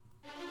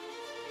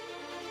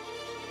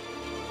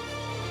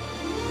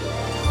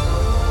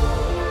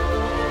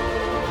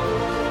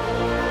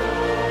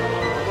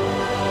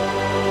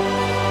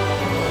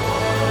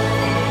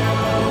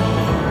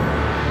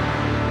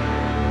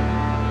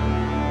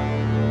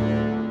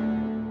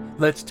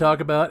Let's talk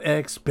about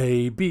X,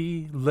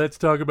 baby. Let's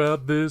talk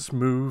about this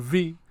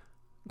movie.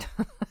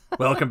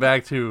 Welcome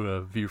back to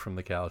A View from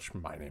the Couch.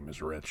 My name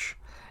is Rich.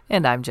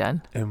 And I'm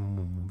Jen.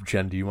 And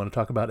Jen, do you want to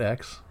talk about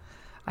X?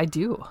 I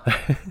do.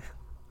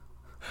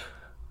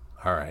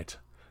 All right.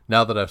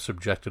 Now that I've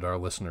subjected our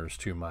listeners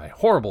to my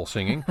horrible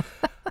singing,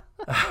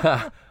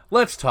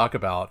 let's talk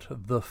about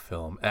the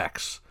film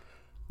X.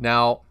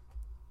 Now,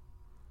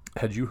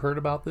 had you heard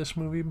about this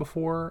movie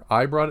before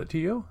I brought it to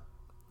you?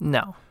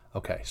 No.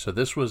 Okay, so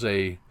this was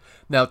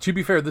now, to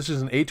be fair, this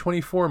is an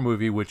A24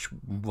 movie, which,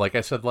 like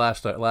I said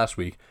last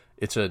week,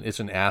 it's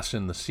an ass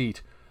in the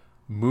seat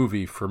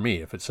movie for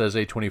me. If it says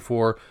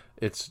A24,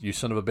 it's you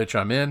son of a bitch,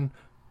 I'm in,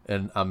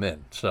 and I'm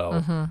in.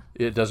 So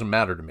It doesn't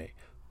matter to me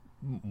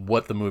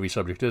what the movie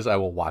subject is. I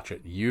will watch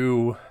it.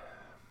 You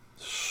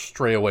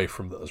stray away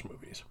from those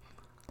movies.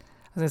 I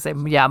was going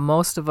to say, yeah,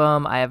 most of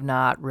them I have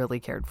not really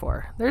cared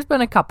for. There's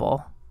been a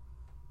couple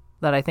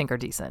that I think are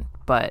decent,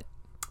 but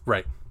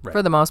Right.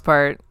 for the most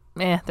part,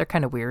 they're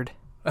kind of weird.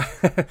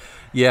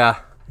 Yeah.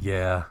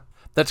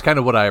 That's kind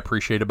of what I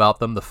appreciate about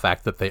them, the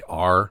fact that they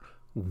are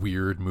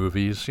weird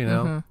movies, you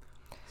know?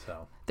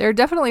 So They're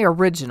definitely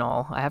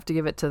original. I have to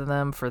give it to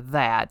them for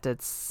that.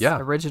 It's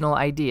original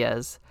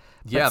ideas.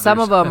 But yeah, some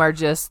of them are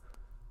just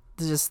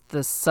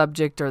the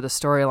subject or the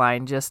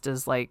storyline just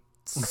is like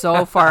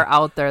so far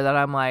out there that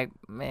I'm like,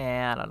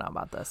 man, I don't know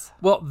about this.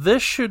 Well,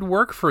 this should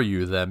work for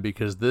you then,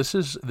 because this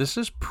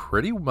is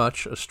pretty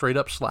much a straight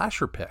up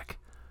slasher pick.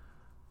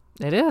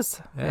 It is.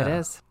 Yeah. It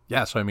is.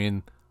 Yeah, so I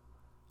mean,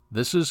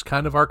 this is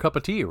kind of our cup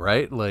of tea,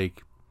 right?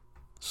 Like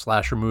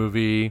slasher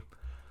movie,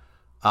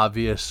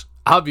 obvious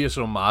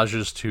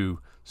homages to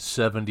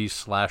 70s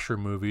slasher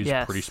movies,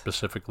 Yes. pretty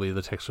specifically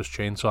the Texas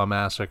Chainsaw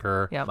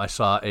Massacre. Yep. I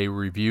saw a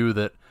review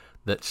that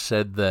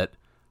said that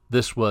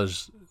this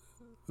was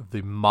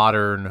the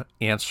modern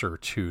answer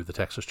to the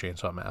Texas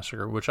Chainsaw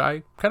Massacre, which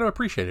I kind of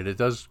appreciated. It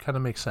does kind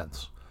of make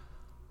sense.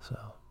 So,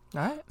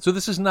 All right. so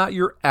this is not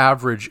your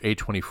average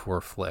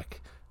A24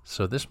 flick.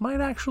 So this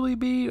might actually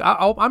be...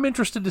 I'm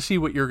interested to see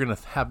what you're going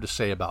to have to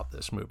say about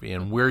this movie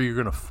and where you're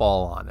going to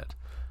fall on it.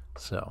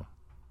 So,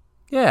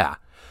 yeah.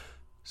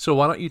 So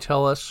why don't you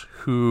tell us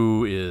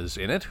who is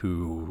in it,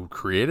 who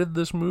created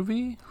this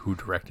movie, who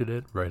directed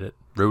it, wrote it,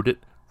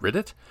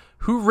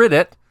 who writ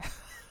it,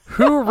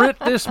 who writ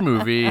this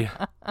movie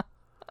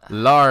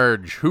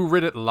large, who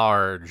writ it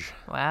large.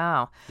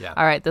 Wow. Yeah.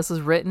 All right. This was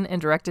written and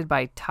directed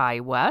by Ty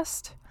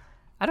West.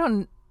 I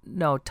don't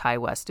know Ty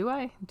West, do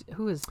I?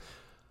 Who is...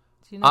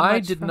 Do you know I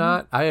much did from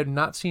not. him? I had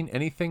not seen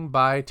anything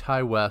by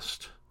Ty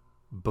West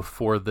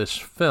before this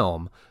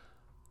film,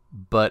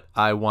 but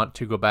I want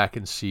to go back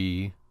and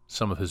see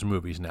some of his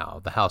movies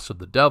now. The House of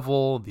the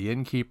Devil, The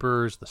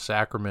Innkeepers, The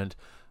Sacrament.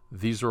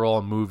 These are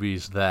all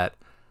movies that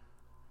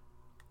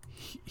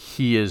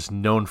he is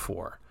known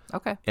for,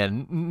 Okay.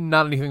 and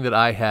not anything that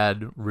I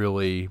had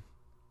really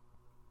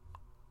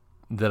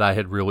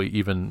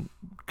even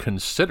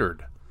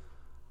considered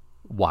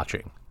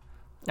watching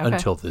Okay.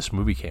 until this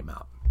movie came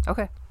out.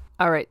 Okay.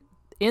 All right.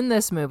 In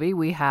this movie,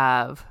 we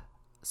have,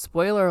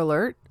 spoiler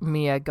alert,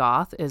 Mia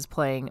Goth is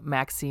playing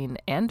Maxine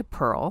and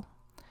Pearl.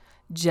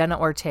 Jenna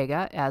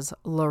Ortega as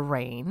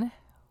Lorraine.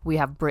 We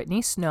have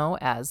Brittany Snow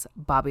as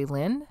Bobby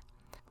Lynn.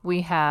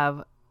 We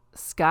have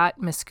Scott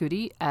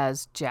Mescudi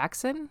as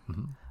Jackson.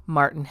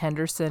 Martin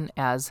Henderson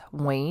as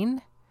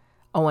Wayne.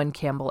 Owen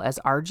Campbell as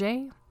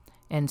RJ.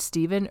 And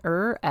Stephen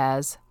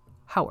as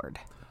Howard.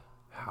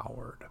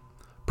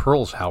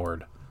 Pearl's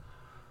Howard.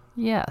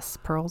 Yes,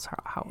 Pearl's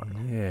Howard.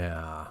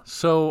 Yeah.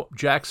 So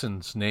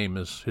Jackson's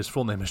his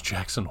full name is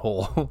Jackson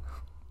Hole.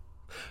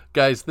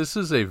 Guys, this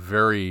is a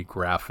very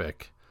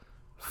graphic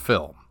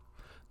film.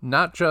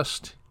 Not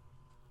just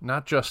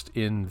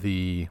in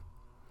the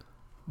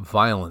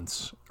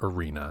violence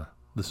arena.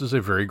 This is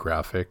a very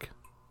graphic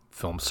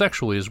film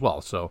sexually as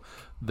well. So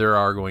there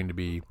are going to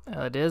be...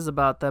 It is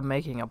about them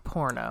making a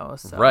porno.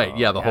 So, right,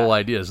 yeah, the whole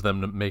idea is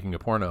them making a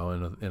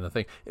porno in a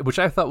thing. What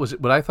I thought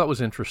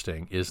was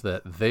interesting is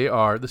that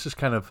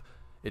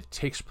it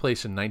takes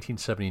place in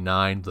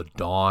 1979, the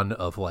dawn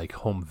of like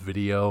home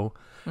video.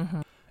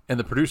 And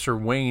the producer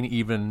Wayne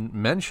even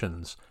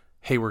mentions,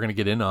 hey, we're going to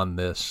get in on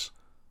this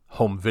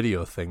home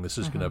video thing. This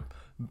is going to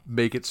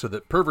make it so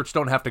that perverts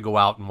don't have to go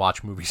out and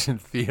watch movies in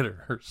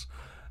theaters.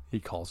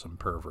 He calls them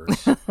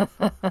perverts.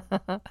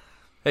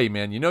 Hey,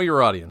 man, you know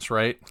your audience,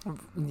 right?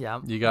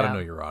 Yeah. You got to know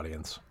your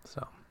audience.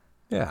 So,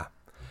 yeah.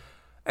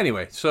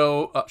 Anyway,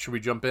 so should we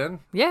jump in?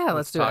 Yeah,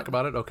 let's do it. Talk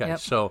about it? Okay, Yep.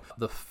 So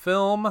the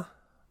film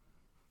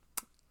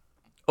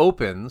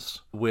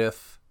opens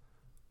with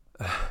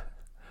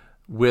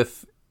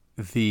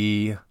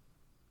the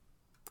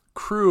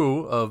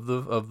crew of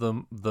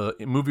the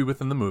movie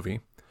within the movie,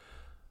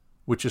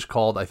 which is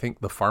called, I think,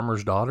 The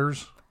Farmer's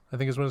Daughters, I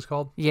think is what it's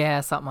called.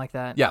 Yeah, something like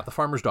that. Yeah, The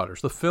Farmer's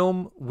Daughters. The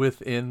film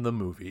within the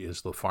movie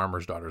is The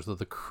Farmer's Daughters.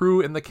 The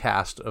crew and the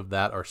cast of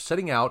that are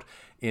setting out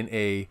in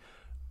a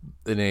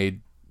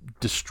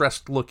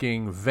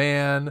distressed-looking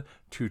van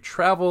to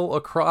travel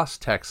across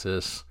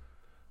Texas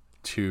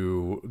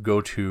to go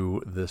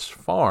to this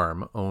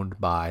farm owned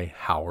by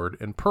Howard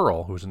and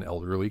Pearl, who are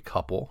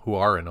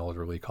an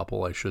elderly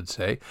couple, I should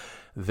say.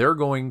 They're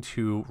going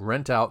to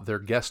rent out their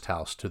guest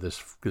house to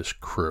this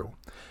crew.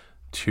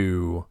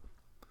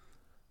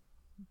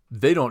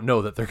 They don't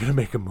know that they're going to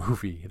make a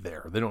movie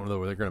there. They don't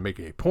know they're going to make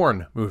a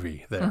porn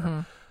movie there. Mm-hmm.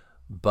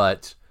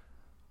 But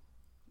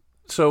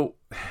so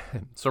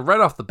right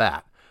off the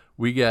bat,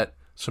 we get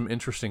some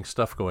interesting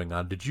stuff going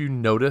on. Did you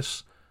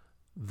notice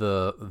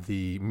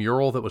the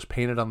mural that was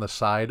painted on the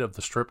side of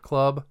the strip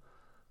club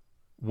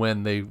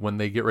when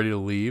they get ready to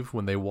leave,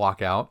 when they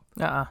walk out?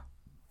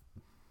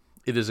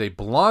 It is a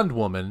blonde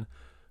woman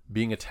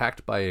being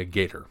attacked by a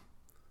gator.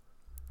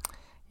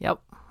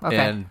 Yep. Okay.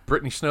 And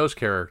Brittany Snow's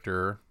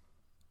character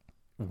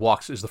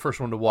is the first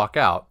one to walk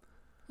out.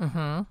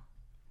 Mm-hmm.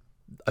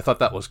 I thought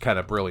that was kind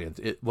of brilliant.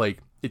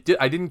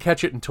 I didn't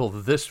catch it until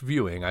this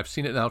viewing. I've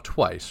seen it now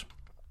twice,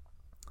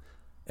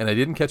 and I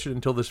didn't catch it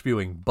until this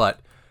viewing. But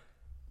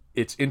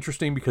it's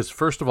interesting because,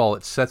 first of all,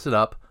 it sets it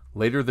up.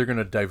 Later, they're going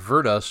to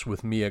divert us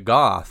with Mia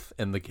Goth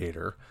and the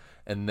gator,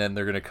 and then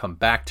they're going to come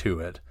back to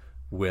it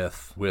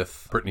with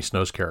Brittany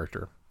Snow's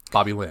character,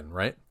 Bobby Lynn,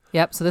 right?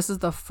 Yep. So this is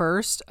the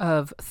first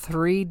of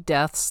 3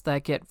 deaths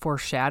that get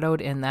foreshadowed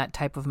in that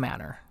type of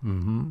manner.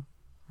 Mm-hmm.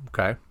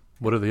 Okay.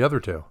 What are the other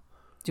 2? Do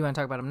you want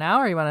to talk about them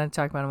now, or you want to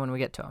talk about them when we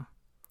get to them?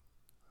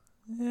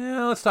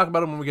 Yeah, let's talk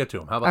about them when we get to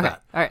them. How about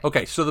that? All right.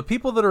 Okay, so the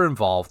people that are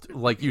involved,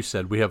 like you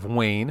said, we have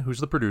Wayne, who's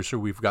the producer.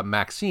 We've got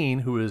Maxine,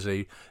 who is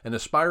an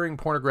aspiring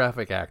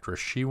pornographic actress.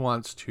 She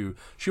wants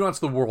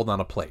the world on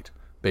a plate,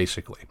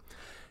 basically.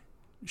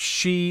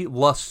 She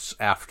lusts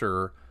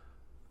after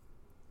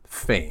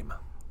fame.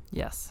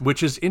 Yes.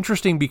 Which is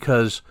interesting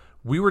because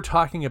we were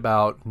talking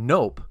about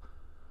Nope,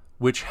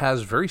 which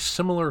has very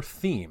similar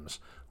themes,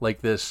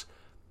 like this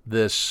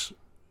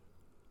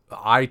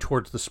eye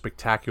towards the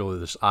spectacular,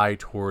 this eye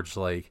towards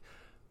like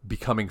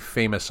becoming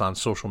famous on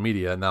social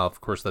media. Now,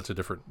 of course, that's a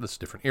different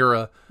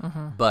era,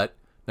 but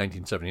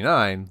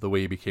 1979, the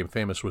way he became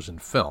famous was in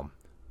film.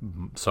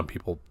 Some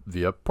people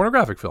via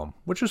pornographic film,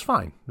 which is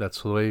fine.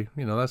 That's the way,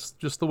 that's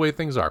just the way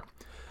things are.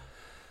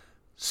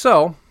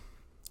 So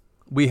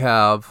we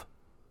have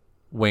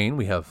Wayne,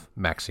 we have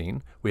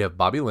Maxine, we have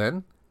Bobby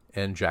Lynn,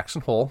 and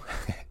Jackson Hole.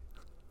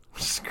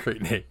 Which is a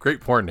great name,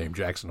 great porn name,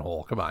 Jackson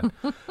Hole. Come on.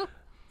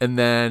 And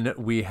then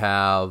we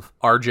have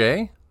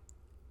RJ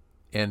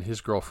and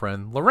his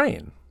girlfriend,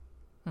 Lorraine.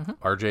 Mm-hmm.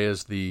 RJ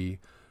is the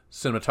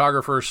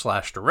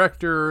cinematographer /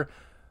 director,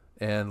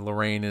 and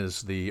Lorraine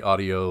is the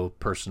audio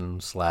person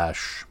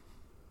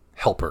 /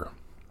 helper.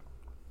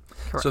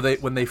 Correct. So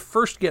when they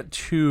first get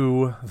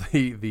to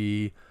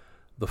the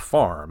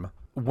farm,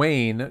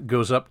 Wayne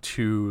goes up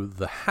to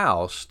the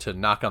house to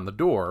knock on the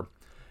door,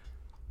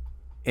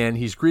 and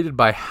he's greeted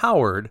by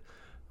Howard,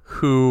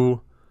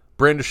 who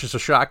brandishes a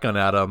shotgun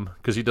at him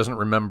because he doesn't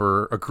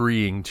remember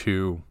agreeing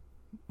to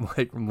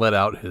let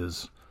out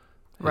his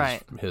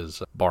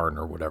barn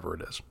or whatever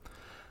it is.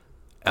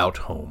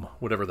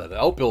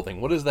 Outbuilding.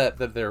 What is that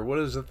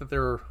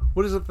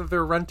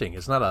they're renting?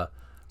 It's not a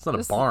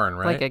barn,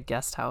 right? Like a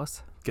guest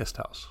house. Guest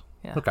house.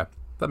 Yeah. Okay.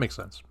 That makes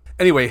sense.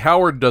 Anyway,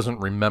 Howard doesn't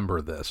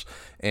remember this,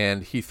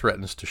 and he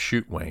threatens to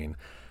shoot Wayne.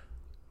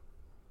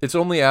 It's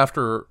only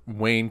after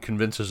Wayne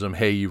convinces him,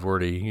 hey, we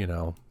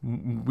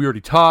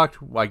already talked,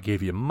 I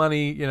gave you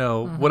money,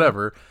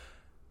 whatever,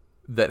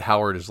 that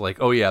Howard is like,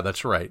 oh, yeah,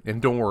 that's right.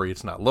 And don't worry,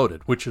 it's not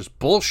loaded, which is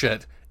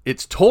bullshit.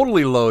 It's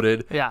totally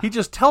loaded. Yeah. He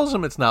just tells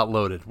him it's not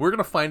loaded. We're going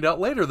to find out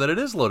later that it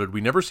is loaded.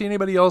 We never see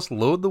anybody else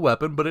load the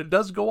weapon, but it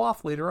does go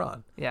off later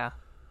on. Yeah.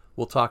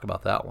 We'll talk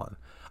about that one.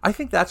 I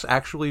think that's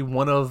actually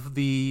one of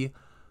the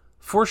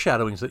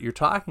foreshadowings that you're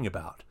talking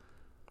about.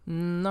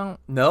 No.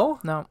 No?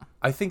 No.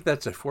 I think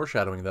that's a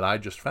foreshadowing that I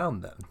just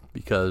found then,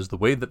 because the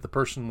way that the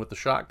person with the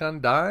shotgun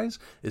dies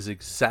is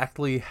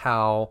exactly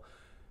how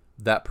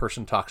that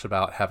person talks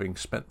about having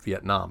spent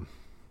Vietnam.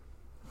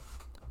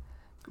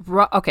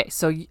 Okay,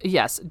 so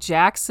yes,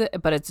 Jackson,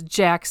 but it's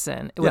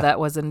Jackson that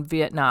was in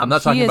Vietnam. I'm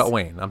not talking about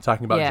Wayne. I'm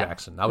talking about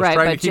Jackson. I was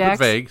trying to keep it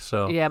vague.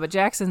 So yeah, but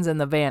Jackson's in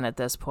the van at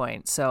this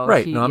point. So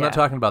right. No, I'm not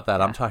talking about that.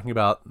 Yeah. I'm talking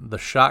about the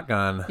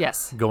shotgun.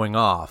 Yes. Going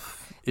off.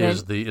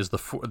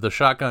 The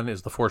shotgun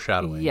is the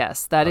foreshadowing.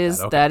 Yes, that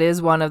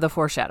is one of the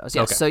foreshadows.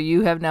 Yes, okay. So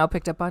you have now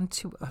picked up on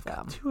 2 of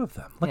them. 2 of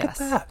them. Look at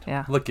that.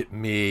 Yeah. Look at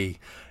me.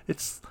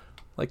 It's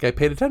like I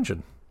paid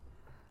attention.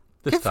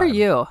 Good for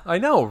you. I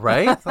know,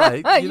 right?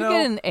 You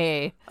get an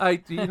A. I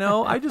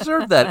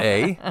deserve that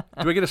A.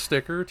 Do I get a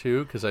sticker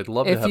too? Because I'd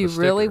love to have a sticker. If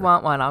you really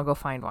want one, I'll go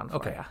find one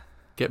for you.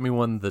 Get me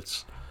one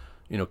that's,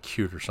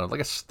 cute or something,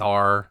 like a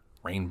star.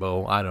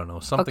 Rainbow, I don't know,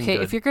 something. Okay,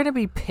 good. If you're gonna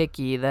be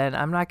picky, then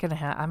I'm not gonna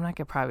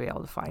probably be able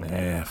to find it.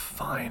 Yeah,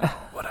 fine,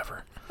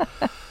 whatever.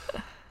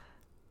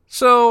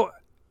 So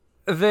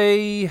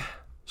they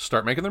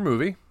start making their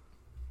movie,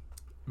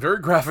 very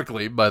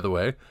graphically, by the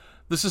way.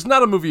 This is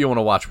not a movie you want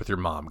to watch with your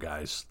mom,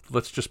 guys.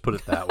 Let's just put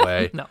it that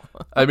way. No,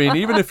 I mean,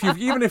 even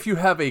if you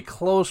have a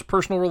close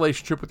personal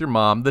relationship with your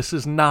mom, this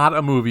is not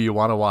a movie you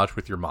want to watch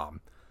with your mom.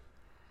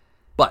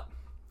 But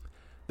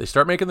they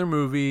start making their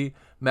movie.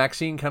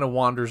 Maxine kind of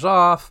wanders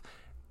off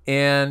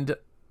and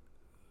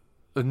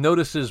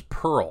notices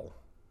Pearl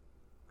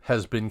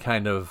has been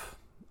kind of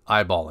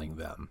eyeballing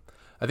them.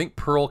 I think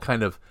Pearl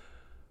kind of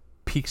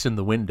peeks in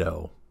the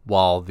window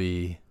while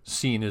the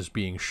scene is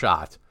being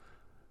shot,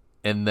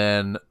 and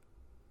then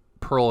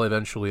Pearl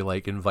eventually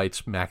like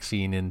invites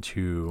Maxine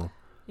into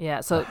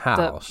so the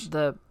house.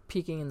 The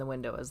peeking in the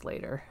window is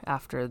later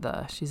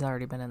after she's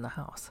already been in the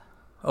house.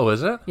 Oh,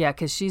 is it? Yeah,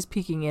 because she's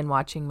peeking in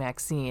watching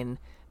Maxine.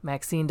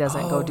 Maxine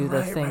doesn't go do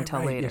the thing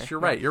till later. Yes, you're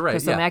right. You're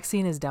right. So yeah.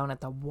 Maxine is down at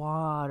the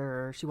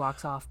water. She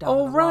walks off down.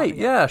 Oh, the right.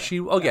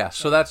 water. Yeah.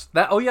 So that's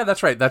that. Oh, yeah.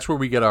 That's right. That's where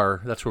we get our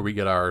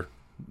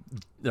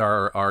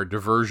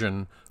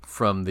diversion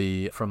from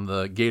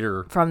the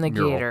gator. From the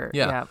mural. gator.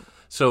 Yeah.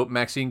 So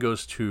Maxine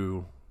goes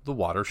to the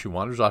water. She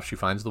wanders off. She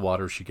finds the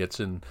water. She gets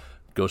in,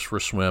 goes for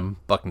a swim,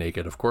 buck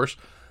naked, of course,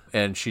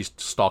 and she's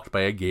stalked by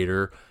a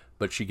gator.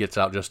 But she gets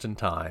out just in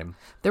time.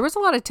 There was a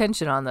lot of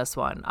tension on this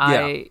one.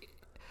 Yeah.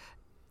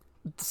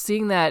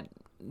 Seeing that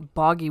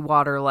boggy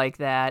water like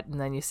that, and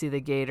then you see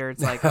the gator,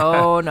 it's like,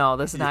 oh no,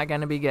 this is not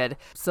going to be good.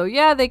 So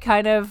yeah, they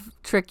kind of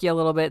trick you a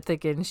little bit,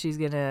 thinking she's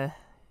going to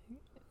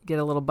get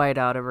a little bite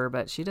out of her,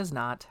 but she does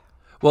not.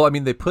 Well, I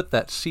mean, they put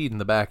that seed in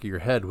the back of your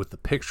head with the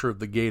picture of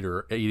the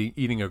gator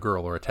eating a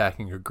girl or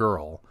attacking a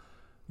girl.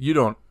 You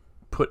don't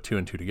put two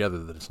and two together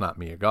that it's not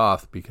Mia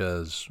Goth,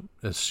 because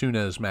as soon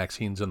as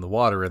Maxine's in the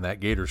water and that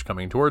gator's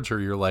coming towards her,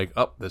 you're like,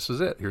 oh, this is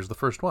it. Here's the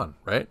first one,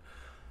 right?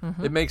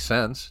 Mm-hmm. It makes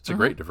sense. It's a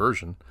great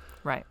diversion.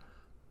 Right.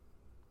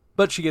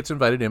 But she gets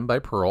invited in by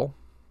Pearl,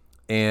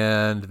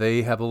 and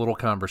they have a little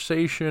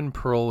conversation.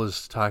 Pearl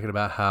is talking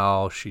about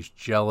how she's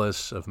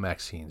jealous of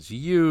Maxine's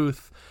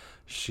youth.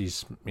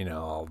 She's,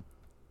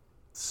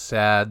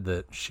 sad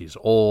that she's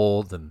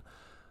old and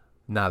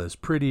not as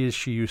pretty as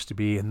she used to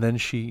be. And then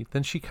she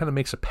kind of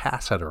makes a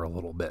pass at her a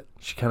little bit.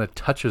 She kind of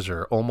touches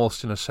her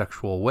almost in a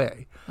sexual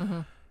way. Mm-hmm.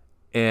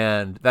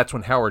 And that's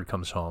when Howard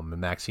comes home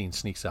and Maxine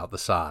sneaks out the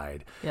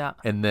side. Yeah.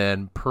 And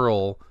then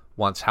Pearl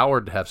wants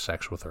Howard to have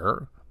sex with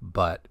her,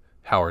 but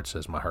Howard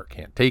says, my heart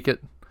can't take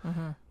it.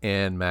 Mm-hmm.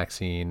 And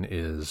Maxine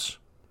is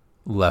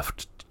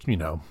left,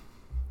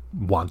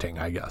 wanting,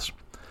 I guess.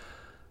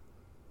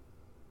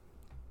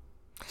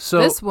 So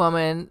this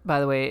woman, by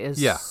the way,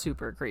 is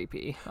super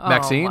creepy.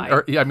 Maxine?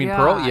 Oh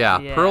Pearl?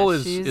 Yeah. Pearl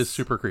is she's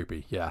super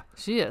creepy. Yeah.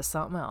 She is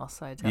something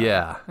else, I tell you.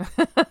 Yeah.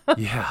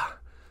 Yeah.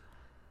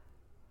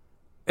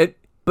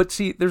 But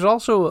see, there's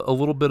also a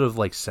little bit of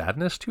like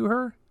sadness to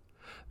her.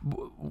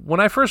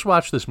 When I first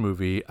watched this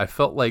movie, I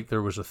felt like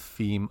there was a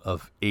theme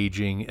of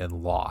aging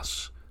and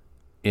loss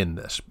in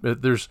this.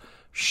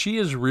 She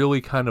is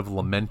really kind of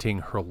lamenting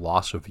her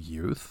loss of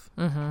youth.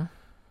 Mm-hmm.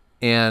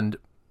 And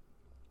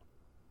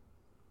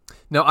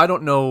now I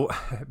don't know,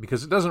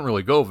 because it doesn't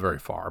really go very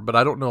far, but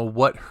I don't know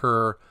what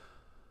her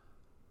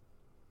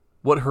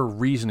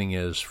reasoning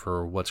is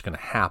for what's going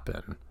to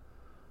happen.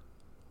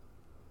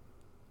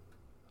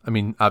 I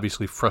mean,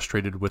 obviously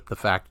frustrated with the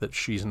fact that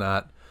she's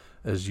not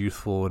as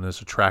youthful and as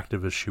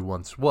attractive as she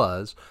once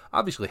was.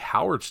 Obviously,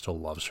 Howard still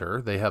loves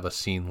her. They have a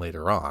scene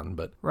later on,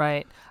 but...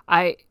 Right.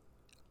 I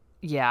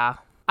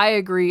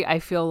agree. I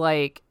feel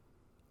like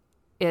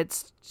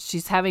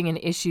she's having an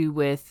issue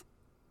with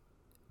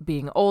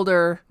being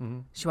older. Mm-hmm.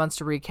 She wants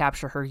to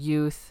recapture her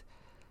youth.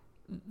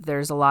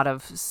 There's a lot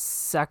of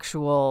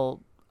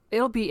sexual...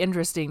 It'll be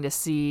interesting to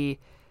see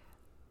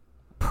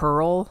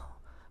Pearl,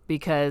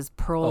 because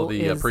Pearl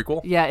is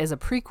prequel? Yeah, is a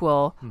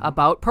prequel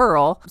about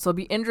Pearl. So it'll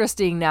be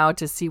interesting now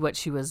to see what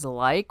she was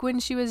like when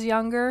she was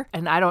younger.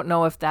 And I don't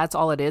know if that's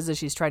all it is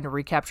she's trying to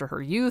recapture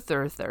her youth,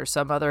 or if there's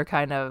some other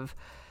kind of,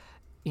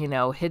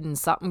 hidden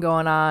something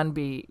going on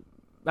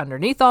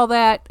underneath all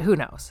that. Who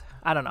knows?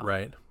 I don't know.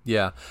 Right.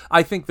 Yeah.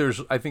 I think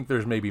there's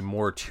maybe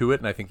more to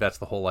it, and I think that's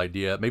the whole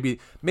idea.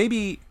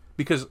 Maybe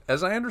because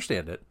as I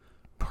understand it,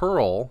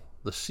 Pearl,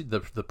 the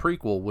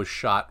prequel, was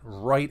shot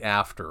right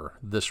after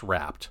this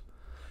Wrapped.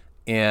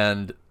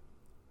 And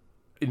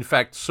in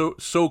fact,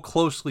 so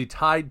closely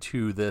tied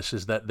to this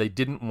is that they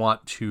didn't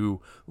want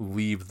to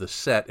leave the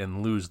set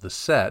and lose the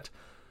set.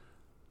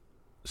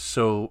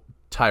 So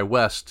Ty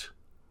West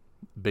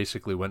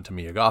basically went to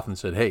Mia Goth and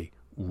said, hey,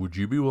 would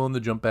you be willing to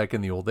jump back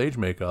in the old age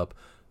makeup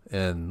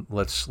and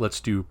let's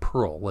do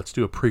Pearl. Let's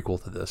do a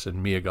prequel to this.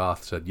 And Mia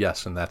Goth said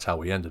yes, and that's how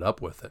we ended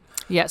up with it.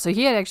 Yeah, so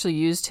he had actually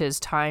used his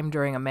time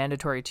during a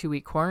mandatory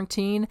 2-week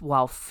quarantine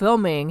while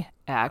filming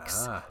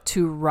X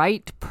to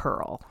write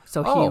Pearl.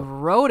 So he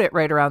wrote it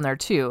right around there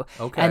too.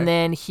 Okay. And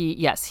then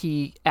he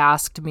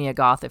asked Mia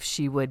Goth if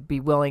she would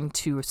be willing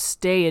to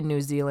stay in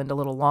New Zealand a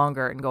little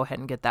longer and go ahead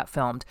and get that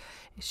filmed.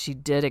 She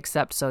did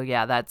accept. So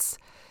yeah, that's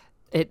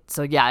it.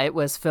 So yeah, it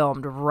was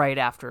filmed right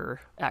after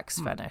X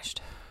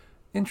finished.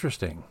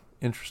 Interesting.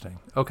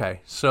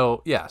 Okay.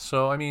 So yeah.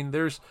 So I mean,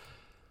 there's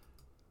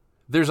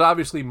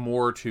obviously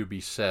more to be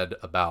said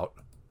about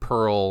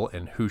Pearl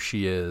and who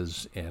she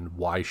is and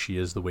why she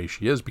is the way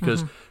she is,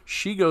 because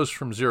she goes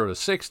from 0 to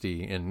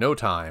 60 in no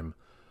time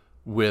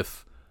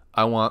with,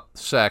 I want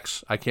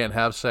sex, I can't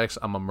have sex,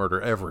 I'm gonna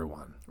murder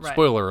everyone. Right.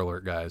 Spoiler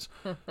alert, guys.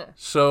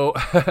 So,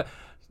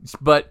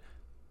 but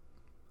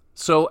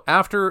So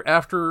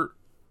after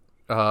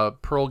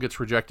Pearl gets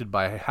rejected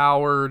by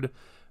Howard,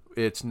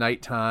 it's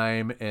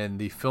nighttime, and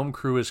the film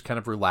crew is kind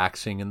of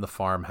relaxing in the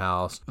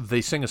farmhouse.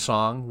 They sing a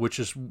song,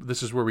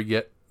 this is where we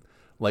get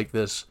like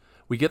this.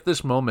 We get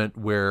this moment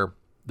where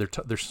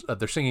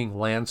they're singing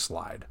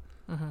Landslide,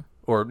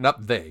 or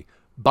not they.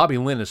 Bobby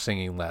Lynn is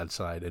singing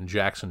Landslide, and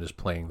Jackson is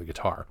playing the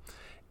guitar,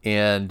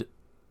 and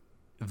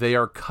they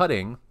are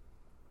cutting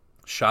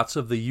shots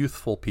of the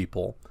youthful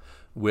people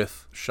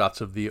with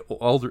shots of the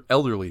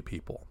elderly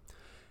people.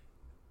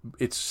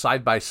 It's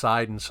side by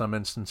side in some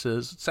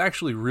instances. It's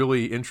actually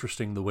really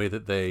interesting the way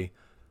that they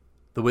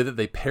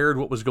paired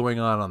what was going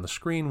on the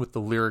screen with the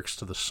lyrics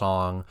to the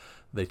song.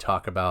 They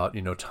talk about,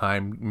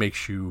 time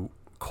makes you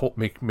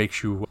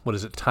what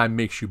is it? Time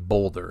makes you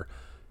bolder.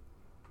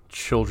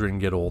 Children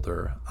get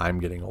older. I'm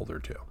getting older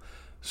too.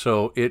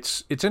 So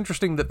it's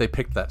interesting that they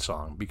picked that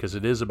song because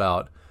it is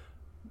about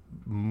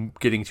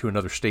getting to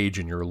another stage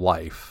in your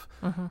life.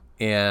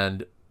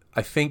 And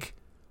I think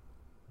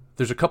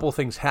there's a couple of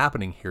things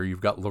happening here.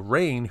 You've got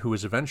Lorraine, who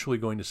is eventually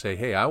going to say,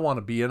 hey, I want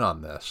to be in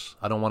on this.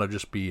 I don't want to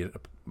just be an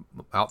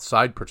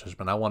outside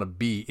participant. I want to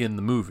be in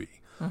the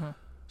movie.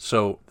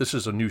 So this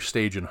is a new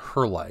stage in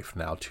her life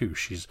now, too.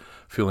 She's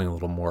feeling a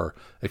little more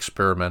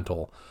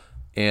experimental.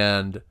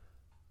 And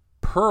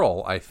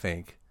Pearl, I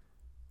think,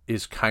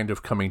 is kind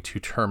of coming to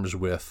terms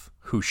with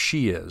who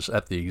she is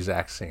at the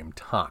exact same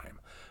time.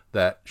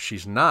 That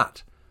she's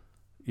not,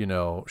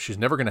 she's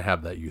never going to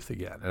have that youth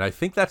again. And I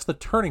think that's the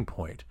turning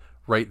point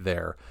right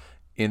there,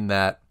 in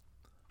that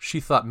she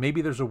thought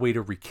maybe there's a way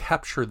to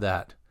recapture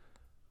that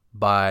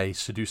by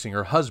seducing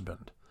her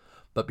husband.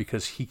 But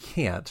because he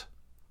can't,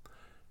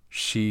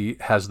 she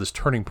has this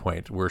turning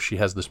point where she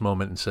has this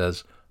moment and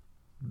says,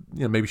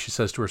 maybe she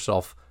says to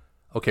herself,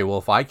 okay, well,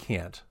 if I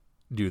can't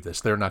do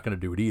this, they're not going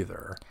to do it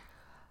either.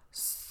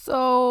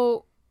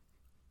 So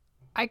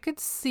I could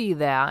see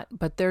that,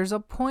 but there's a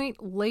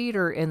point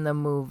later in the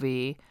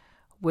movie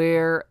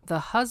where the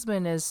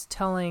husband is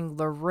telling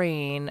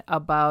Lorraine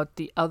about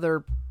the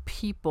other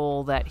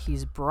people that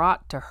he's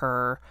brought to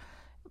her,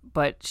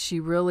 but she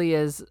really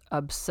is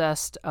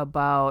obsessed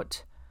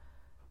about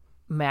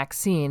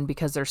Maxine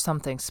because there's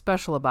something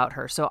special about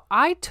her. So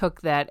I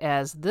took that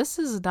as this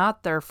is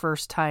not their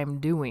first time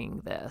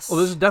doing this. Well,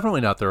 this is definitely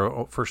not their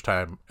first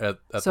time at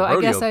so the rodeo.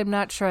 I guess I'm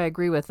not sure I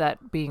agree with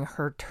that being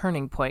her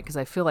turning point, because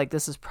I feel like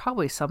this is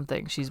probably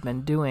something she's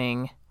been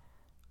doing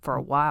for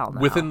a while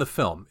now. Within the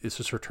film, this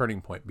is her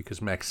turning point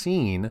because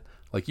Maxine,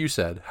 like you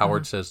said,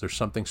 Howard says there's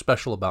something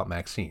special about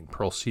Maxine.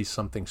 Pearl sees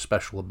something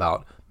special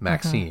about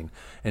Maxine,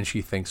 and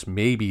she thinks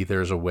maybe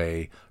there's a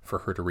way for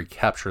her to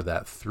recapture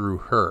that through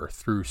her,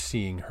 through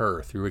seeing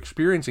her, through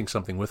experiencing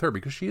something with her,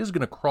 because she is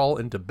going to crawl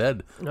into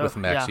bed with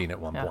Maxine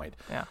at one point.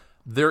 Yeah.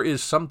 There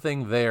is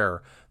something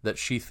there that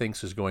she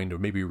thinks is going to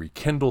maybe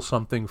rekindle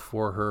something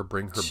for her,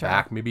 bring her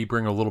back, maybe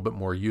bring a little bit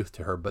more youth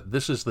to her. But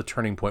this is the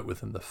turning point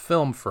within the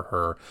film for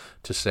her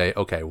to say,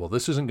 okay, well,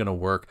 this isn't going to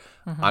work.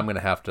 I'm going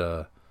to have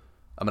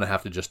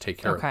to just take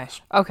care of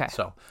this. Okay.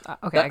 So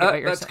okay, I get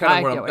what you're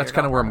saying. That's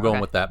kind of where I'm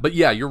going with that. But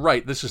yeah, you're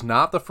right. This is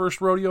not the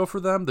first rodeo for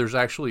them. There's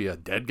actually a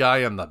dead guy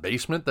in the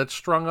basement that's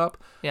strung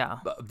up. Yeah.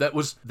 That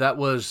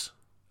was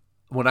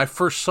when I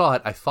first saw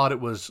it, I thought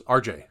it was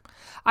RJ.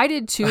 I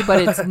did too,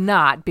 but it's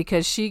not,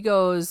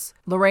 because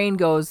Lorraine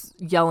goes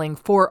yelling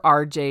for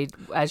RJ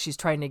as she's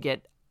trying to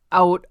get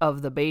out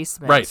of the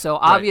basement. Right. So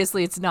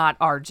obviously it's not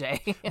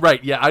RJ.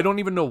 Right. Yeah. I don't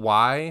even know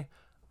why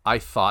I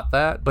thought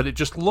that, but it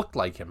just looked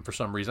like him for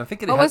some reason. I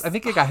think the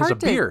guy has a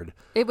beard.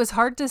 It was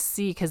hard to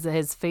see because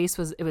his face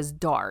was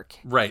dark.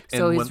 Right.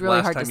 So and it's really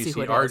last hard time to you see see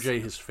who it is.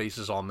 RJ, his face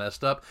is all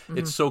messed up.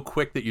 It's so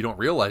quick that you don't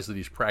realize that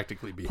he's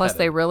practically beheaded. Plus,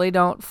 they really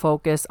don't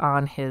focus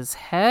on his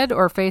head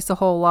or face a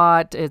whole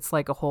lot. It's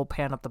like a whole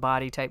pan up the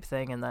body type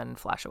thing and then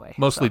flash away.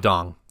 Mostly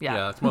dong.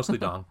 Yeah. It's mostly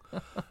dong.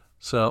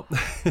 So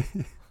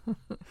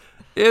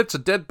it's a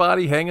dead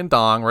body hanging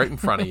dong right in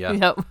front of you.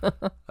 Yep.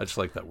 I just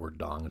like that word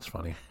dong. It's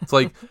funny. It's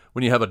like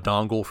when you have a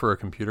dongle for a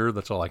computer,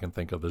 that's all I can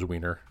think of is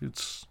wiener.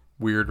 It's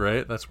weird,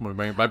 right? That's when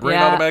my brain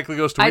automatically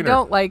goes to wiener. I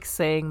don't like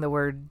saying the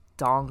word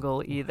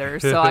dongle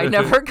either, so I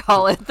never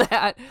call it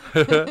that.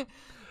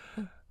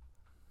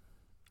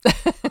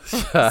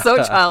 So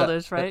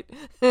childish, right?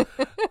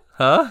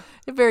 Huh?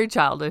 Very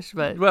childish,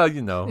 but... Well,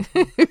 you know.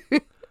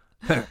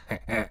 Yeah,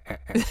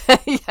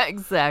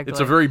 exactly. It's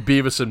a very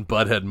Beavis and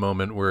Butthead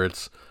moment where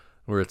it's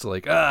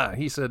like,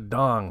 he said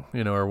dong,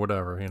 or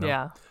whatever,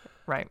 Yeah,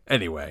 right.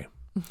 Anyway,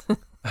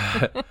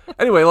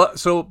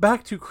 so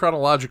back to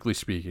chronologically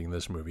speaking,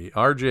 this movie.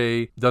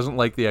 RJ doesn't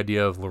like the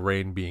idea of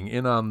Lorraine being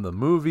in on the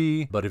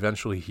movie, but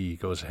eventually he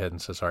goes ahead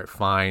and says, all right,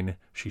 fine.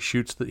 He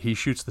shoots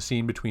the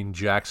scene between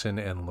Jackson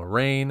and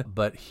Lorraine,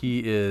 but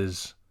I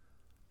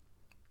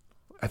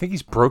think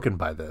he's broken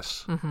by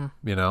this,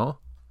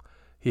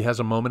 He has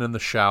a moment in the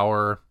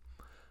shower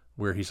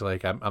where he's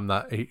like, I'm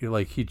not, he's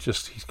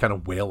kind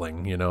of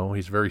wailing,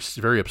 he's very,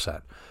 very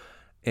upset.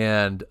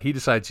 And he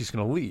decides he's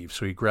going to leave.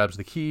 So he grabs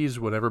the keys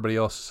when everybody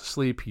else is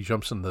asleep. He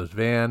jumps in the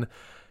van.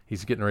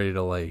 He's getting ready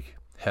to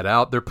head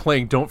out. They're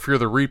playing Don't Fear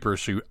the Reaper,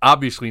 so you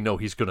obviously know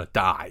he's going to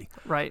die.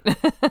 Right.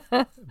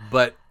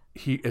 But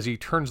as he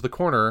turns the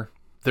corner,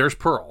 there's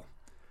Pearl.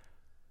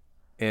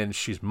 And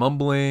she's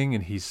mumbling,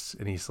 and he's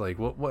like,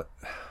 what?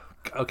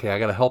 Okay, I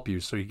got to help you.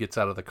 So he gets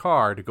out of the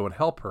car to go and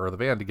help her, or the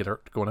van to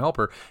go and help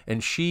her.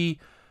 And she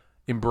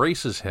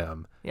embraces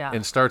him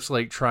and starts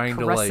like trying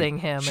caressing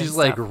to like, him. She's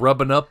like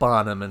rubbing up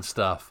on him and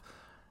stuff.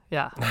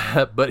 Yeah.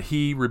 But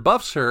he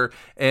rebuffs her,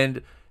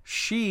 and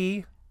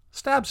she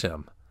stabs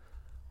him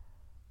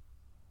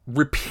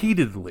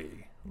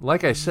repeatedly.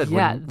 Like I said,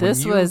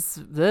 this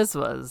was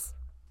vicious.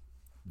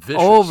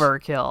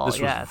 overkill. This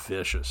was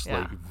vicious,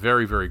 like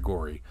very, very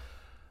gory.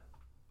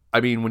 I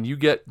mean, when you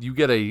get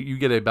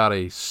about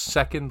a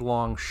second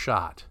long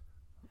shot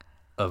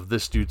of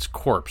this dude's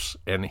corpse,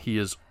 and he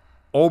is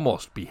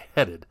almost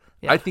beheaded.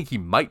 I think he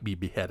might be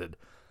beheaded.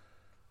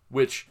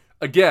 Which,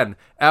 again,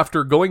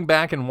 after going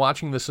back and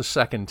watching this a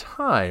second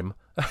time,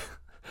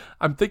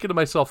 I'm thinking to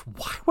myself,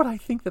 why would I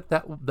think that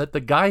the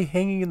guy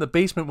hanging in the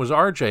basement was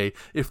RJ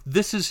if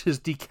this is his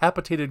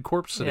decapitated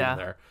corpse sitting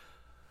there?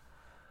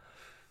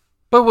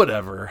 But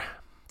whatever.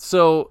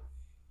 So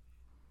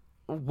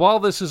while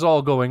this is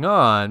all going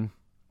on,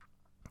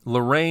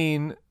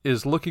 Lorraine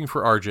is looking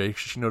for RJ.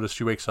 She noticed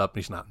she wakes up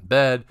and he's not in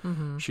bed.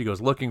 Mm-hmm. She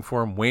goes looking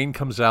for him. Wayne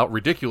comes out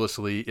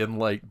ridiculously in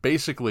like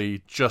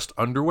basically just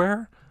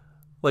underwear.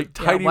 Like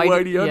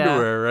tighty-whitey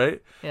underwear, right?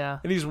 Yeah.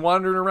 And he's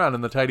wandering around in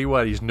the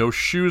tighty-whities. No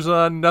shoes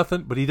on,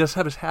 nothing. But he does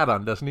have his hat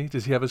on, doesn't he?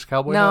 Does he have his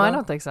cowboy hat on? No, I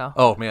don't think so.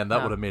 Oh, man,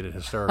 that would have made it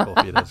hysterical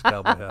if he had his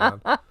cowboy hat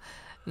on.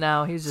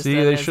 No, he's just See,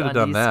 they should have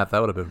done that. That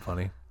would have been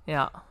funny.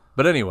 Yeah.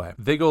 But anyway,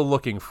 they go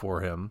looking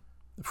for him,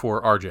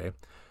 for RJ.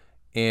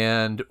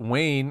 And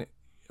Wayne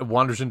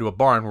wanders into a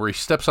barn where he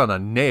steps on a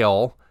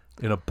nail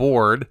in a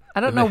board. I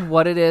don't know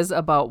what it is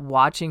about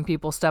watching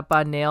people step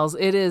on nails.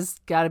 It is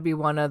got to be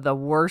one of the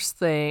worst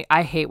things.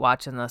 I hate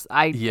watching this.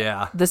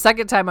 The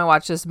second time I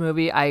watched this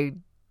movie, I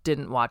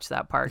didn't watch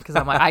that part because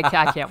I'm like,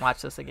 I can't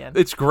watch this again.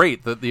 It's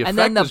great. The effect is great, and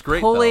then the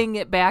pulling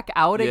though. It back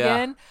out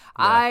again.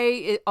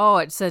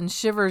 It sends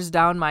shivers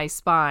down my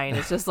spine.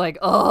 It's just like,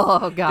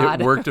 oh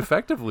God. It worked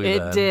effectively.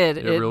 It did.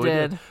 It really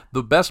did.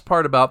 The best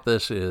part about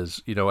this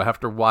is,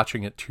 after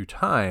watching it 2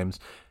 times,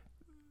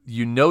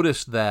 you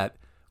notice that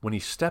when he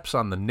steps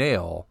on the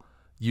nail,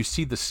 you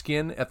see the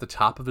skin at the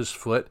top of his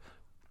foot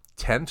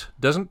tent.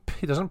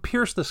 He doesn't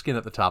pierce the skin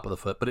at the top of the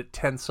foot, but it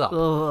tents up.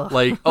 Ugh.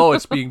 Like,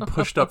 it's being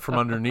pushed up from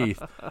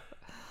underneath.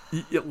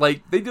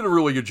 Like, they did a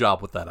really good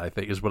job with that, I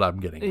think, is what I'm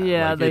getting at.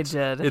 Yeah, like, they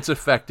did. It's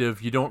effective.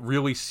 You don't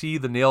really see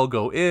the nail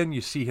go in.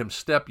 You see him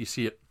step. You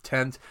see it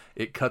tent.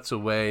 It cuts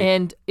away.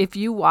 And if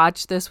you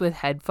watch this with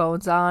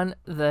headphones on,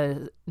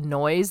 the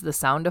noise, the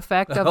sound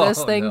effect of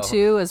this thing,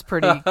 too, is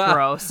pretty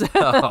gross.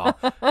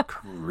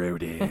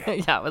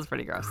 Grody. Yeah, it was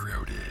pretty gross.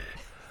 Grody.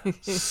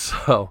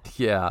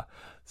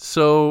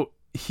 So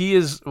he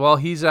is, while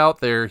he's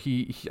out there,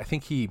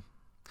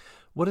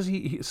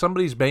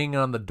 somebody's banging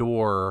on the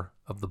door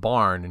of the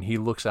barn, and he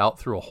looks out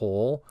through a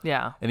hole.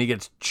 Yeah. And he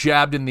gets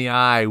jabbed in the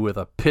eye with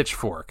a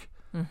pitchfork.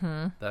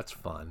 Mm-hmm. That's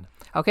fun.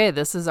 Okay,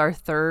 this is our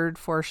third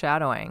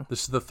foreshadowing.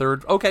 This is the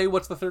third. Okay,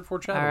 what's the third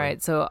foreshadowing? All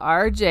right, so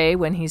RJ,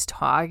 when he's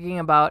talking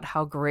about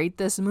how great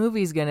this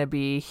movie's going to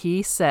be,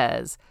 he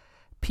says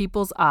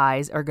people's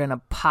eyes are going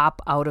to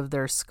pop out of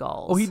their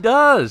skulls. Oh, he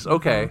does?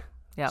 Okay. Mm-hmm.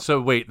 Yeah.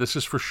 So wait, this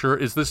is for sure.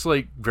 Is this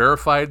like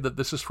verified that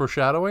this is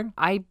foreshadowing?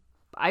 I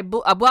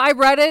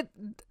read it.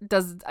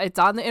 It's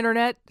on the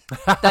internet.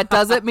 That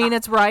doesn't mean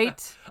it's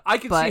right. I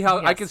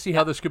can see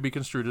how this could be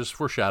construed as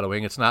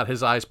foreshadowing. It's not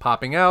his eyes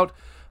popping out,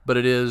 but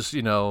it is,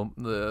 it's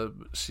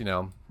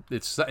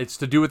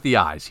to do with the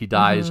eyes. He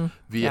dies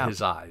via his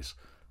eyes.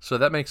 So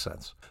that makes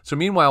sense. So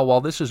meanwhile,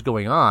 while this is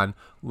going on,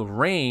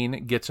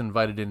 Lorraine gets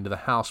invited into the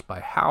house by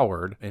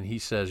Howard, and he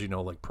says,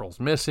 like Pearl's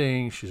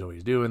missing. She's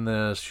always doing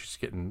this. She's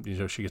getting,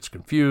 she gets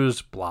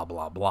confused, blah,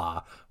 blah,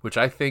 blah, which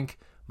I think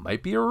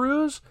might be a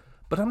ruse,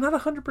 but I'm not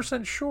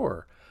 100%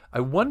 sure. I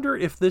wonder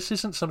if this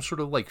isn't some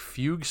sort of like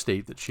fugue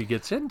state that she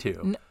gets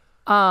into.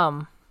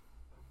 I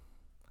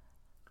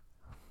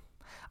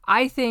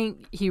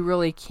think he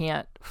really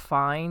can't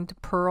find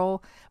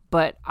Pearl,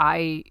 but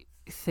I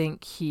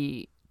think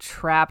he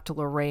trapped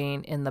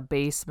Lorraine in the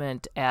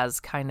basement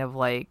as kind of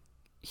like,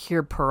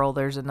 here, Pearl,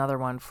 there's another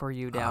one for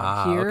you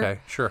down here.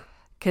 Okay, sure.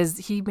 Because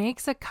he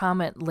makes a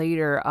comment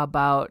later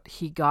about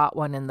he got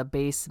one in the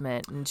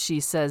basement, and she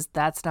says,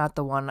 that's not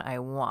the one I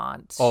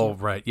want. Oh,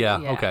 right. Yeah.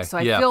 Okay. So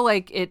I feel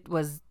like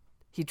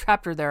he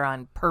trapped her there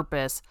on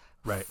purpose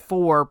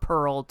for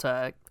Pearl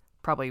to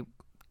probably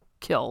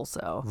kill.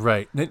 So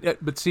right.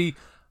 But see,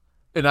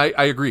 and I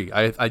agree.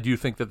 I do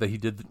think that he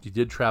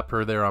did trap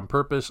her there on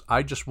purpose.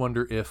 I just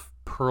wonder if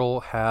Pearl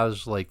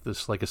has like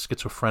this, like a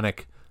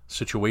schizophrenic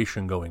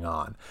situation going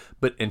on,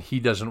 and he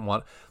doesn't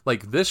want,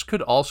 like, this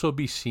could also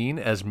be seen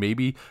as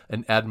maybe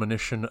an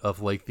admonition of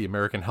like the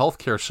American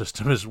healthcare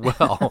system as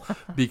well,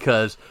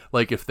 because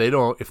like if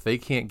they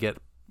can't get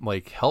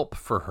like help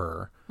for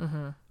her,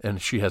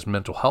 and she has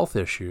mental health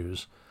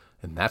issues,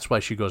 and that's why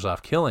she goes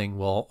off killing,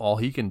 well, all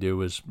he can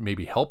do is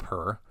maybe help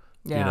her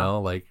Yeah. You know,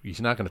 like he's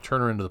not going to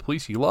turn her into the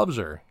police. He loves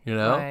her, you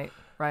know? Right,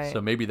 right.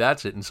 So maybe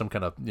that's it in some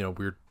kind of,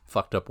 weird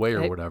fucked up way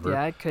or whatever.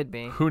 Yeah, it could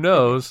be. Who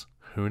knows?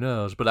 Who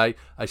knows? But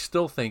I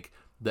still think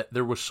that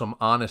there was some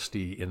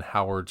honesty in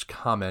Howard's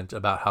comment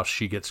about how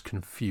she gets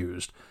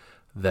confused,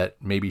 that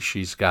maybe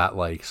she's got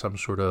like some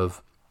sort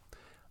of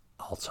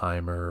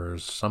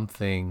Alzheimer's,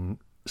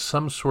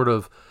 some sort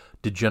of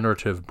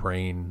degenerative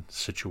brain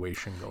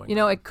situation going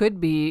on. It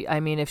could be. I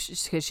mean,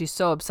 because she's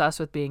so obsessed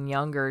with being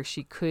younger,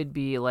 she could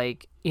be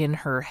like in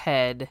her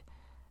head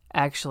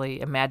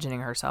actually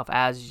imagining herself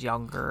as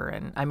younger.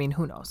 And I mean,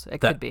 who knows? It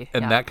could be.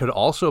 And that could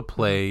also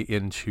play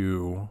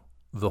into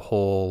the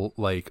whole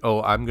like,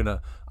 oh,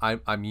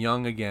 I'm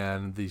young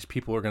again. These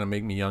people are going to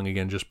make me young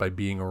again just by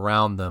being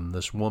around them.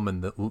 This woman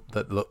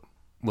that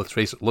let's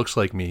face it, looks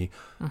like me,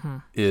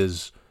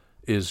 is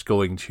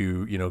going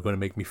to going to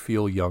make me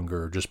feel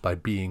younger just by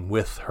being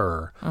with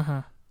her.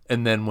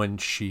 And then when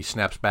she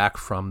snaps back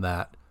from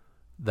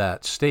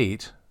that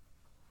state,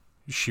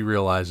 she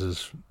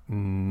realizes,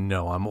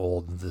 no, I'm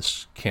old.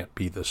 This can't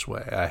be this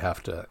way. I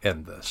have to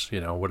end this.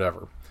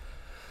 Whatever.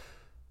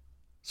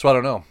 So I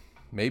don't know.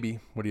 Maybe.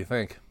 What do you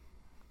think?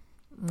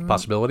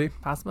 Possibility?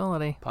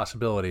 Possibility.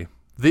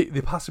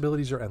 The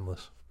possibilities are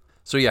endless.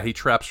 So yeah, he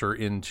traps her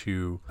in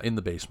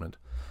the basement.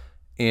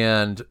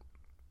 And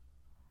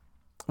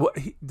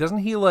doesn't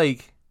he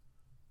like...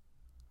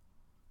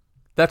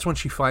 That's when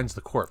she finds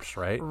the corpse,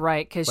 right?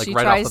 Right, because like she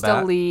right tries off the to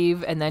bat?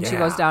 leave, and then she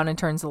goes down and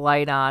turns the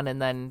light on, and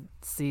then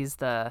sees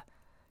the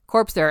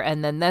corpse there,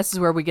 and then this is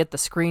where we get the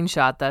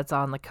screenshot that's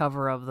on the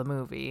cover of the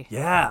movie.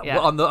 Yeah. Yeah.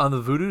 Well, on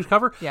the Voodoo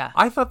cover. Yeah.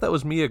 I thought that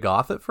was Mia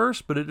Goth at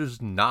first, but it is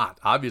not.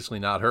 Obviously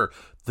not her.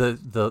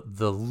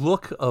 The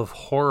look of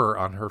horror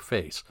on her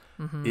face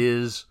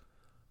is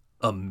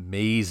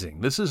amazing.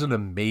 This is an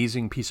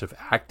amazing piece of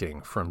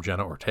acting from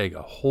Jenna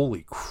Ortega.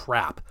 Holy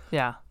crap!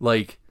 Yeah.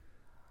 Like,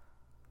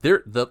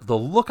 the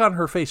look on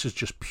her face is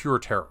just pure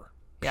terror.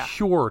 Yeah.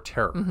 Pure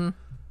terror.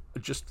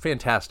 Just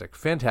fantastic.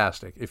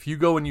 If you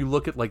go and you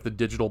look at like the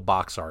digital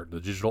box art, the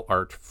digital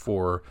art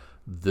for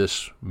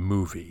this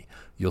movie,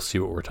 you'll see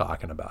what we're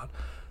talking about.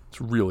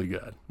 It's really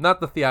good. Not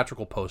the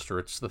theatrical poster.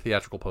 It's the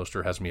theatrical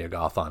poster has Mia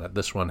Goth on it.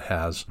 This one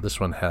has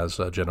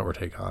Jenna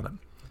Ortega on it.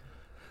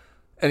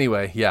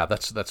 Anyway, yeah,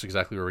 that's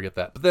exactly where we get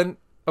that. But then,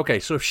 okay,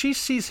 so if she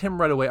sees him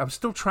right away, I'm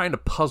still trying to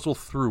puzzle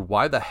through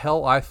why the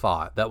hell I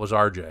thought that was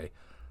RJ.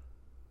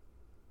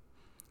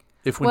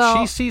 If when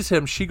she sees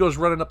him, she goes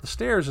running up the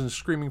stairs and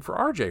screaming for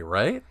RJ,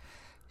 right?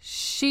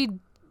 She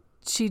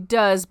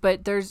does,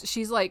 but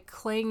she's like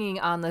clanging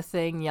on the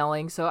thing,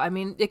 yelling. So I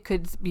mean, it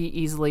could be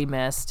easily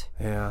missed.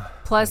 Yeah.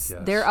 Plus,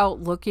 they're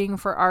out looking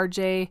for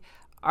RJ.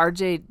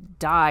 RJ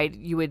died.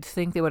 You would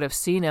think they would have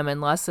seen him,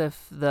 unless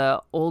if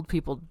the old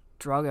people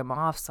drug him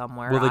off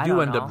somewhere. Well, they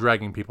do end know. up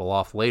dragging people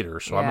off later,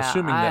 so I'm Yeah,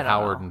 assuming I that don't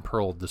Howard know. and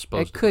Pearl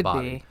disposed It of could the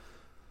body.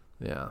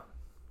 be. Yeah.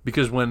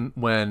 Because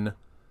when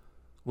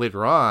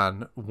later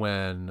on,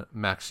 when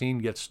Maxine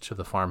gets to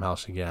the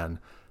farmhouse again,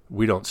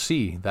 we don't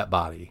see that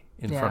body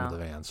in front of the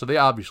van. So they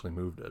obviously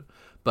moved it.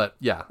 But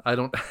yeah, I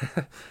don't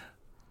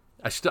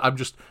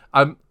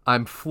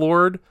I'm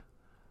floored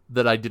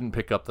that I didn't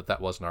pick up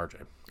that wasn't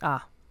RJ.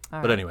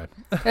 But anyway.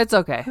 It's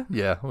okay.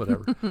 Yeah,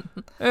 whatever.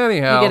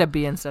 Anyhow. You get a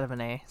B instead of an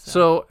A.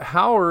 So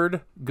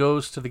Howard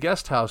goes to the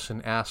guest house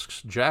and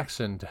asks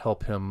Jackson to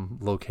help him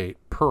locate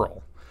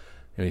Pearl.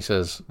 And he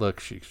says, look,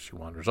 she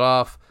wanders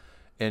off.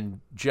 And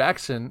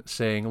Jackson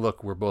saying,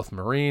 look, we're both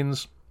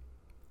Marines.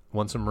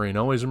 Once a Marine,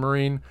 always a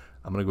Marine.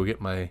 I'm going to go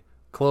get my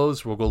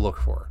clothes. We'll go look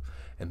for her.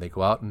 And they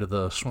go out into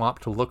the swamp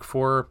to look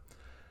for her.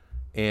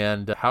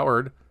 And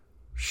Howard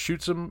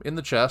shoots him in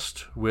the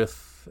chest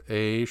with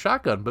a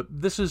shotgun. But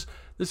this is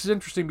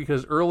interesting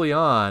because early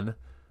on,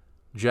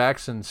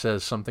 Jackson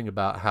says something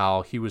about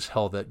how he was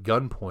held at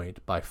gunpoint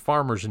by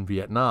farmers in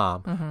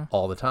Vietnam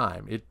all the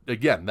time.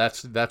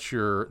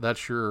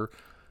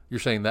 You're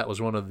saying that was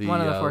one of the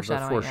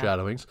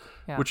foreshadowings,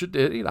 Yeah. which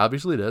it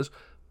obviously it is.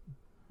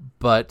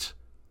 But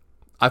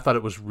I thought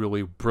it was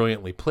really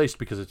brilliantly placed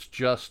because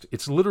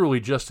it's literally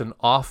just an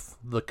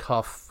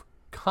off-the-cuff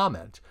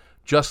comment,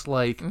 just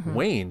like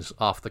Wayne's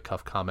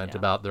off-the-cuff comment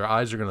about their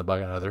eyes are going to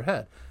bug out of their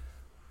head.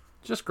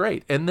 Just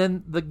great. And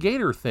then the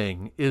gator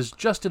thing is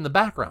just in the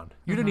background.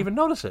 You didn't even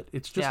notice it.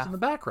 It's just in the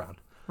background.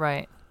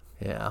 Right.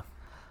 Yeah.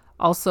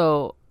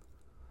 Also,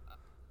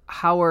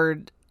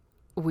 Howard,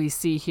 we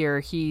see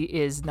here, he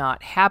is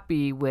not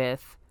happy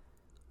with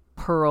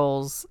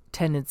Pearl's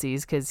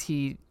tendencies because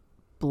he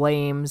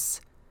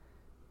blames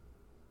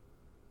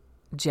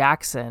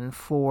Jackson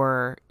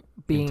for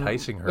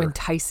enticing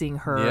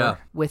her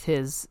with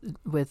his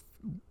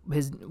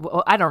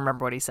well, I don't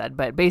remember what he said,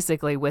 but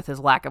basically with his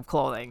lack of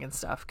clothing and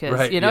stuff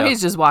because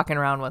he's just walking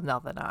around with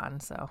nothing on.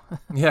 So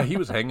yeah, he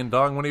was hanging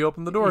dong when he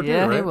opened the door.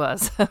 Yeah, too, right? he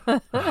was.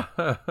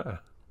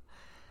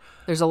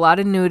 There's a lot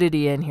of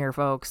nudity in here,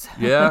 folks.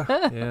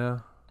 Yeah.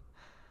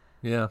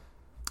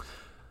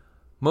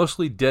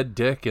 Mostly dead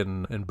dick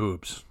and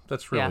boobs.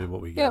 That's really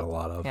what we get a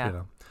lot of.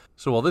 Yeah.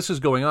 So while this is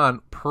going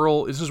on,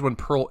 this is when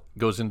Pearl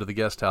goes into the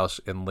guest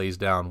house and lays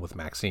down with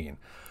Maxine.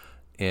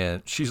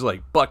 And she's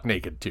like buck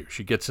naked too.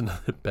 She gets into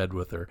the bed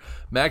with her.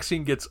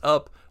 Maxine gets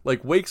up,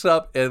 like wakes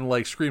up and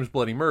like screams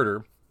bloody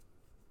murder.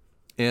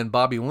 And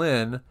Bobby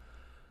Lynn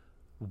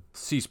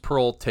sees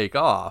Pearl take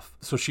off,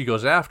 so she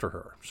goes after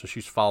her. So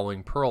she's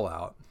following Pearl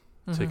out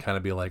to kind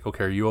of be like,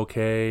 okay, are you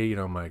okay? You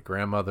know, my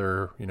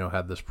grandmother,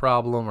 had this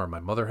problem, or my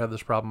mother had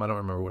this problem. I don't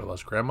remember what it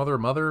was. Grandmother or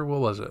mother? What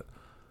was it?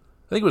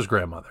 I think it was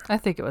grandmother. I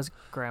think it was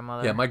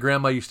grandmother. Yeah, my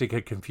grandma used to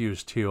get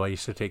confused too. I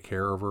used to take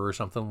care of her or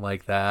something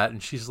like that.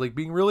 And she's like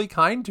being really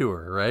kind to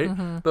her,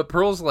 right? But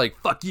Pearl's like,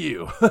 fuck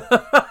you.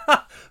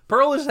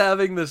 Pearl is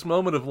having this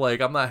moment of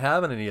like, I'm not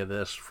having any of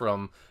this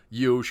from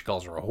you. She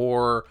calls her a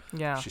whore.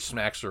 Yeah. She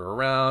smacks her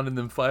around. And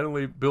then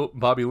finally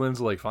Bobby Lynn's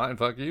like, fine,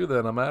 fuck you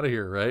then. I'm out of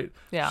here, right?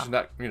 Yeah.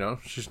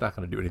 She's not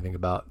going to do anything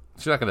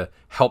she's not going to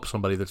help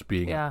somebody that's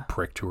being a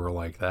prick to her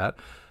like that.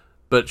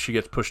 But she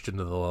gets pushed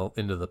into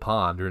the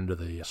pond or into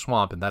the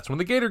swamp, and that's when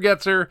the gator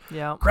gets her.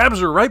 Yeah. Grabs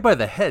her right by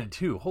the head,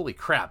 too. Holy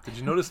crap. Did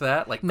you notice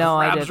that? Like, no,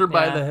 grabs her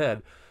by the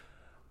head.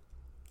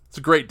 It's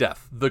a great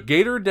death. The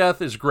gator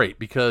death is great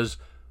because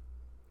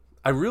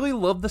I really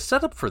love the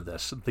setup for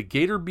this. The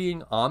gator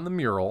being on the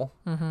mural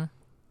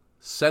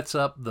sets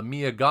up the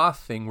Mia Goth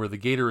thing where the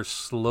gator is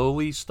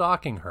slowly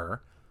stalking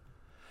her.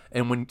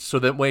 And when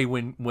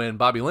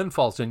Bobby Lynn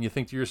falls in, you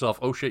think to yourself,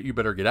 oh, shit, you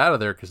better get out of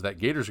there because that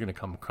gator's going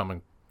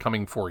to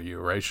coming for you,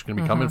 right? She's going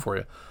to be coming for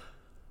you.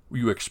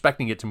 You were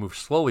expecting it to move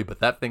slowly, but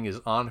that thing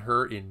is on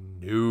her in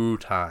no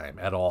time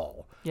at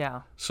all.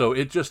 Yeah. So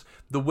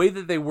the way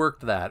that they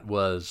worked that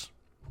was,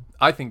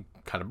 I think,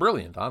 kind of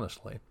brilliant,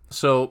 honestly.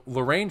 So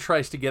Lorraine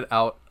tries to get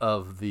out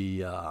of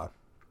the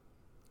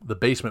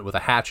basement with a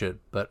hatchet,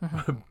 but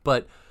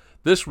but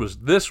this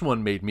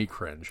one made me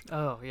cringe.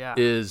 Oh, yeah.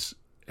 Is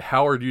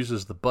Howard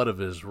uses the butt of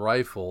his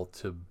rifle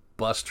to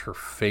bust her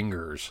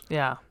fingers.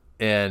 Yeah.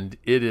 And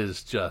it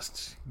is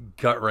just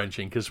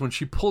gut-wrenching because when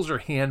she pulls her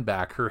hand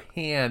back, her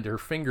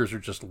fingers are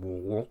just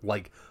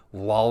like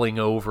lolling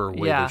over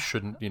where they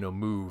shouldn't,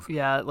 move.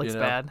 Yeah, it looks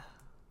bad.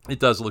 It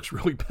does. It looks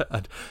really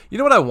bad. You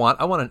know what I want?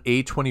 I want an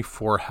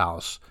A24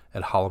 house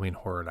at Halloween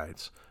Horror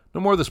Nights. No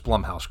more of this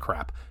Blumhouse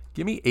crap.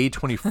 Give me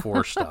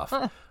A24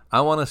 stuff.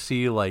 I want to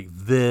see like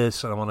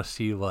this, and I want to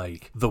see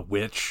like The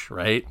Witch,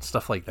 right?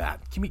 Stuff like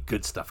that. Give me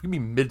good stuff. Give me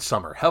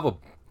Midsummer. Have a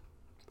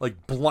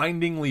like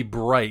blindingly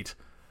bright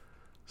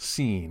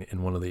scene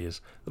in one of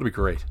these. That'll be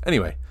great.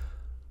 Anyway,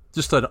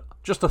 just a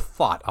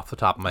thought off the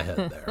top of my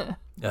head there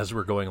as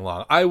we're going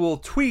along. I will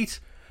tweet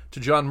to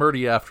John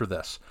Murdy after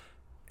this.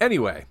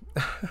 Anyway,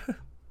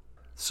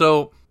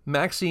 so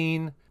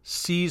Maxine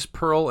sees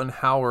Pearl and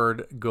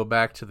Howard go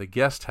back to the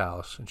guest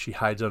house, and she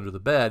hides under the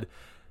bed,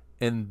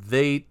 and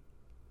they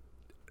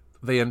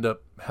end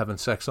up having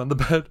sex on the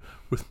bed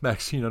with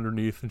Maxine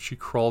underneath, and she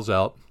crawls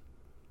out.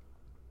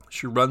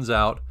 She runs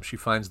out. She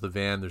finds the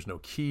van. There's no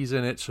keys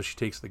in it, so she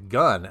takes the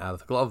gun out of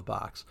the glove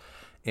box.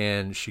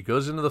 And she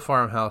goes into the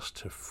farmhouse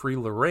to free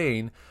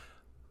Lorraine,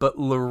 but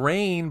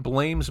Lorraine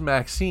blames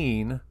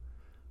Maxine,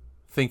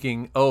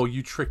 thinking, oh,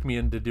 you tricked me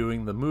into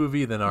doing the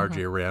movie, then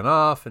RJ ran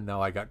off, and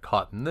now I got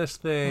caught in this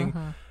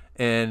thing.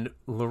 And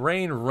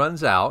Lorraine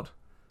runs out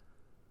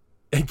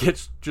and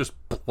gets just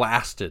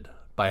blasted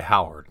by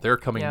Howard. They're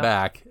coming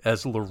back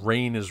as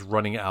Lorraine is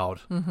running out.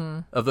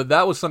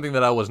 That was something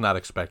that I was not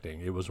expecting.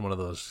 It was one of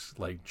those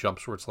like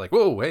jumps where it's like,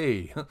 whoa,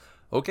 hey,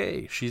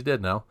 okay, she's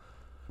dead now.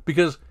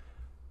 Because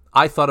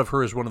I thought of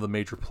her as one of the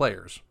major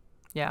players.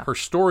 Yeah. Her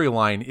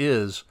storyline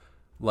is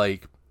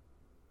like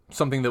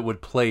something that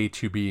would play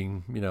to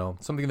being,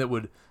 something that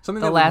would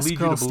lead you to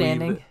believe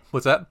standing. that,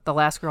 what's that? The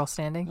last girl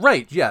standing.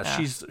 Right. Yeah.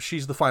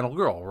 She's the final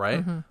girl,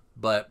 right?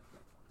 But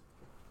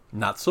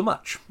not so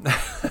much.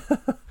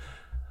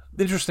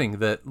 Interesting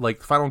that like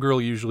the final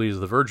girl usually is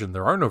the virgin.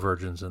 There are no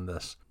virgins in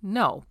this.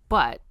 No,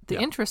 but the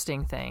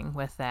interesting thing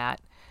with that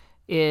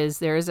is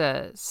there is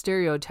a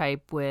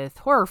stereotype with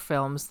horror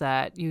films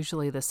that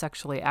usually the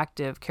sexually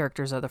active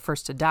characters are the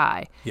first to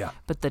die. Yeah.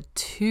 But the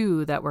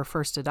two that were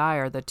first to die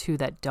are the two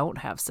that don't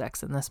have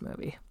sex in this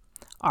movie.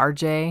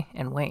 RJ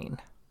and Wayne.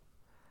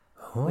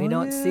 Oh, we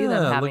don't see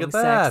them having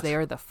sex. They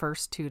are the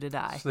first two to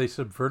die. So they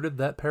subverted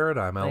that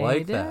paradigm. I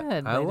like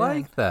that. I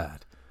like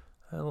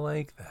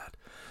that.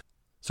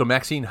 So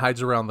Maxine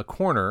hides around the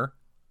corner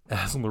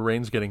as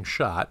Lorraine's getting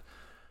shot,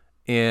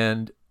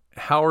 and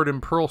Howard and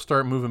Pearl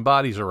start moving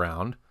bodies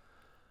around.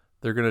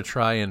 They're going to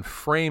try and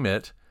frame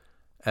it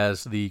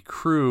as the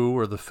crew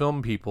or the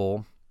film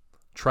people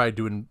tried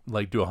to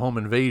do a home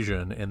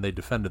invasion, and they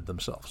defended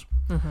themselves.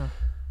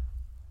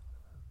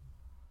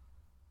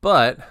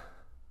 But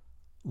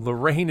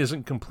Lorraine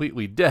isn't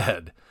completely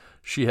dead.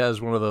 She has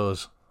one of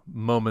those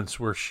moments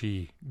where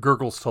she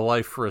gurgles to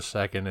life for a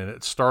second, and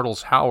it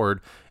startles Howard,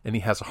 and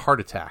he has a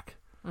heart attack.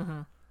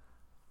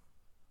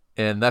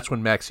 And that's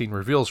when Maxine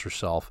reveals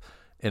herself,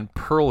 and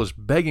Pearl is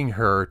begging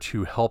her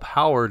to help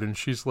Howard, and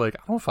she's like,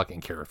 I don't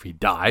fucking care if he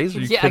dies.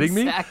 Are you kidding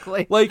me?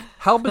 Exactly. Like,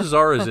 how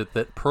bizarre is it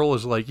that Pearl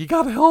is like, you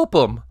gotta help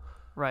him?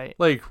 Right.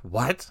 Like,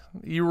 what?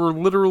 You were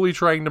literally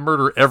trying to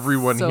murder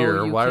everyone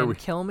here. Why are we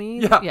kill me?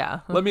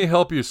 Yeah. Let me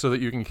help you so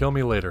that you can kill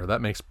me later.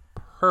 That makes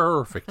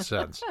perfect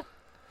sense.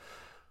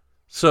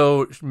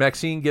 So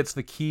Maxine gets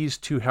the keys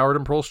to Howard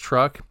and Pearl's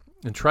truck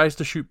and tries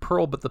to shoot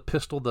Pearl, but the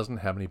pistol doesn't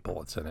have any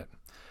bullets in it.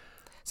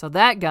 So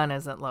that gun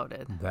isn't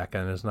loaded. That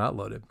gun is not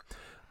loaded.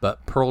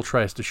 But Pearl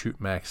tries to shoot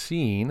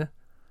Maxine.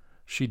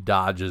 She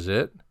dodges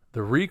it.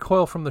 The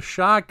recoil from the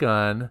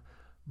shotgun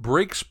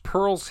breaks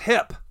Pearl's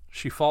hip.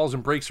 She falls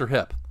and breaks her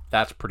hip.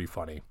 That's pretty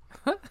funny.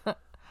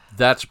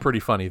 That's pretty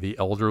funny. The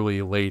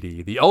elderly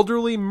lady, the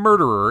elderly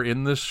murderer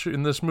in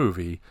this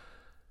movie,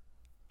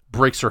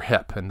 breaks her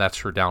hip, and that's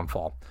her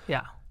downfall.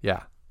 Yeah.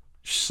 Yeah.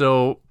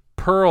 So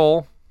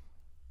Pearl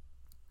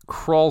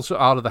crawls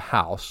out of the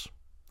house,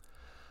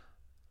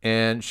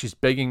 and she's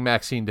begging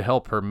Maxine to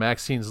help her.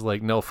 Maxine's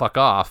like, no, fuck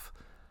off.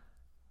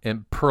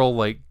 And Pearl,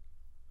 like,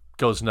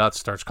 goes nuts,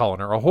 starts calling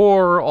her a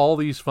whore, all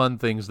these fun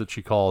things that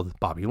she called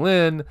Bobby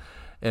Lynn,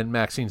 and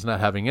Maxine's not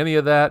having any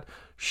of that.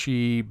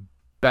 She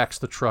backs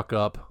the truck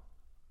up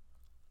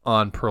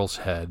on Pearl's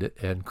head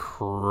and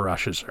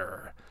crushes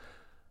her.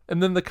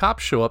 And then the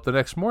cops show up the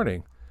next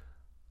morning.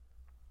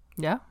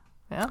 Yeah.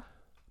 Yeah.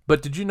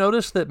 But did you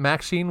notice that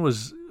Maxine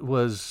was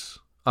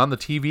on the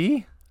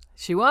TV?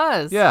 She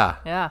was. Yeah.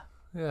 Yeah.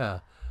 Yeah.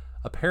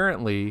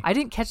 Apparently. I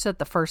didn't catch that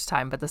the first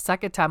time, but the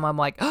second time I'm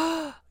like,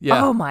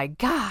 Yeah. oh my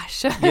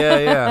gosh.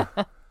 Yeah.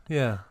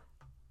 Yeah.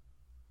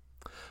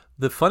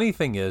 The funny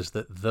thing is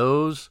that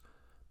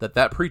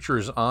that preacher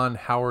is on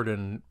Howard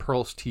and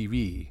Pearl's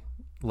TV,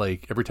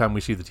 like every time we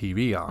see the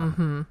TV on.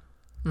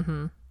 Mm-hmm.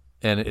 Mm-hmm.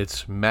 And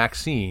it's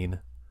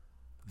Maxine,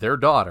 their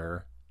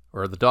daughter,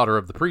 or the daughter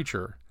of the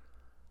preacher,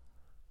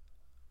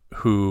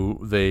 who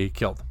they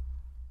killed.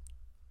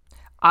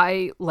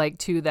 I like,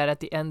 too, that at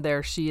the end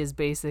there, she is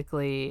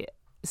basically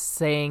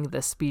saying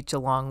the speech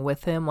along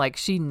with him. Like,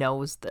 she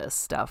knows this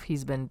stuff.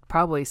 He's been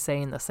probably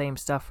saying the same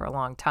stuff for a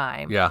long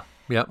time. Yeah.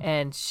 Yep.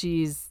 And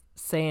she's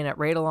saying it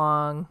right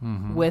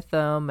along with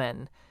them.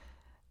 And,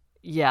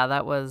 yeah,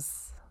 that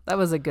was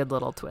a good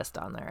little twist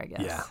on there, I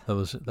guess. Yeah, that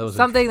was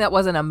something that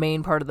wasn't a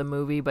main part of the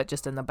movie, but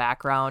just in the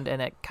background,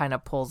 and it kind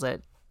of pulls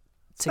it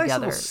together. Nice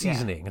little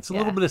seasoning. Yeah. It's a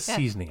little bit of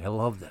seasoning. I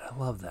love that.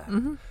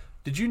 Mm-hmm.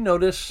 Did you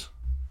notice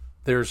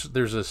there's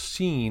a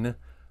scene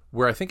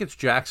where I think it's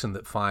Jackson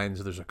that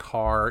finds there's a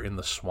car in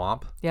the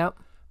swamp? Yep.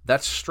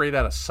 That's straight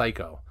out of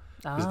Psycho.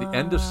 Because the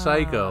end of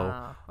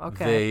Psycho,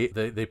 okay.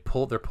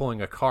 they're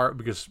pulling a car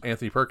because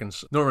Anthony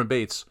Perkins, Norman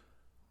Bates,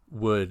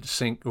 would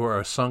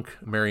sunk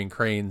Marion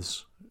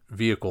Crane's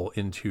vehicle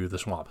into the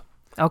swamp.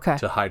 Okay.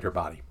 To hide her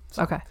body.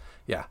 So, okay.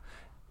 Yeah.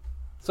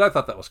 So I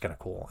thought that was kind of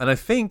cool. And I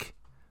think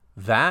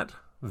that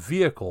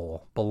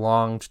vehicle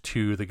belonged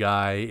to the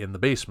guy in the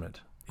basement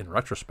in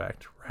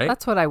retrospect, right?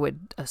 That's what I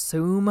would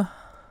assume.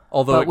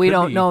 Although but we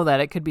don't know that.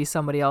 It could be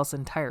somebody else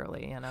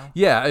entirely, you know?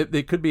 Yeah,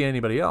 it could be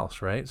anybody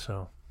else, right?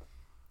 So,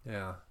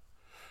 yeah.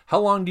 How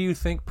long do you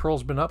think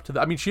Pearl's been up to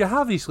that? I mean, she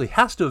obviously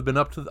has to have been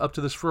up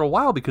to this for a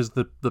while because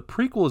the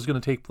prequel is going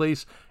to take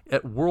place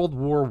at World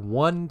War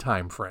I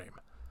time frame.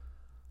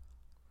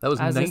 That was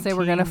I was going to say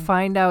we're going to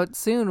find out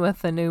soon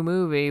with the new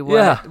movie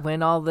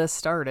when all this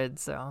started,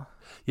 so.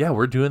 Yeah,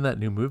 we're doing that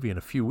new movie in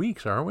a few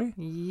weeks, aren't we?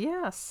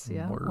 Yes,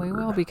 yeah. Word. We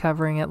will be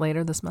covering it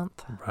later this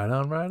month. Right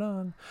on, right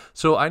on.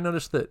 So I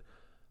noticed that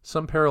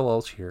some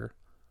parallels here.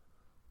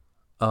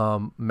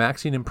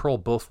 Maxine and Pearl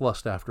both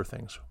lust after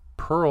things.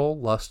 Pearl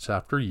lusts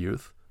after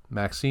youth.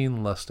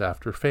 Maxine lusts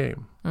after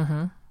fame.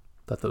 Mm-hmm.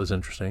 Thought that was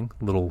interesting.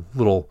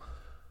 Little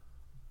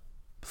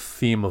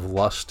theme of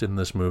lust in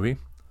this movie.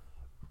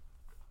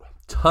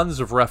 Tons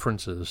of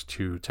references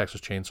to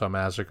Texas Chainsaw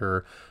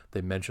Massacre.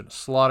 They mention a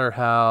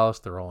slaughterhouse.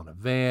 They're all in a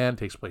van.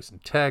 Takes place in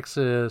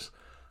Texas.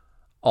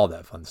 All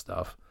that fun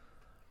stuff.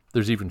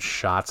 There's even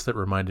shots that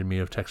reminded me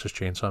of Texas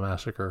Chainsaw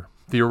Massacre.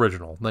 The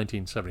original,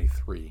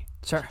 1973.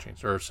 Sure.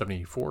 Or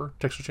 74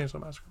 Texas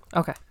Chainsaw Massacre.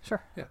 Okay,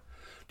 sure. Yeah.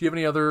 Do you have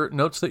any other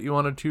notes that you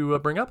wanted to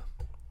bring up?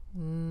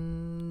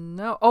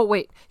 No. Oh,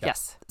 wait. Yeah.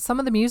 Yes. Some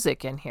of the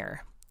music in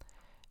here.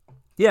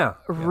 Yeah.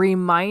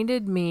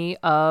 Reminded me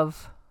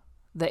of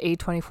the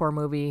A24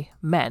 movie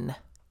Men.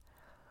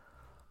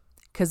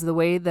 Because the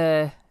way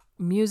the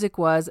music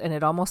was, and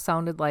it almost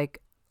sounded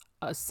like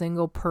a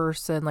single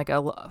person, like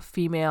a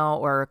female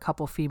or a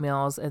couple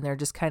females, and they're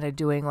just kind of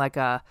doing like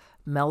a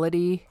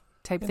melody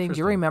type thing. Do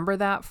you remember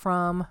that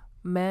from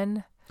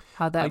Men?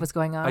 How that was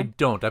going on? I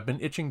don't. I've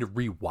been itching to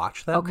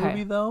rewatch that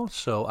movie, though,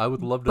 so I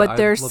would love to. But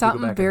there's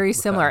something very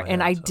similar,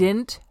 and I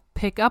didn't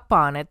pick up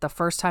on it the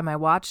first time I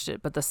watched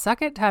it. But the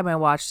second time I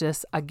watched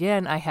this,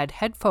 again, I had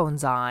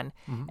headphones on,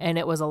 and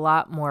it was a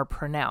lot more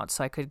pronounced,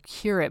 so I could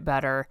hear it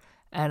better.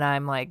 And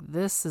I'm like,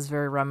 this is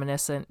very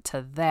reminiscent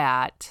to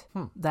that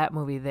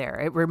movie there.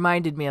 It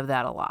reminded me of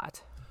that a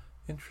lot.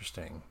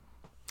 Interesting.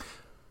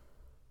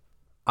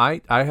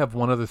 I have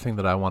one other thing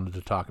that I wanted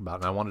to talk about,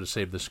 and I wanted to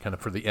save this kind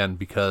of for the end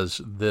because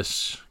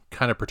this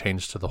kind of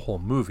pertains to the whole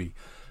movie,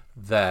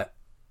 that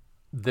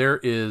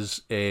there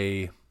is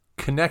a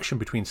connection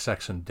between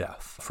sex and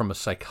death from a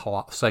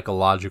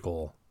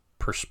psychological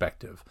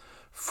perspective.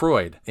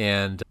 Freud,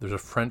 and there's a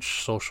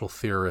French social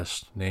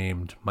theorist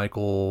named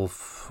Michael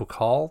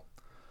Foucault.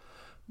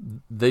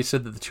 They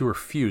said that the two are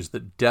fused,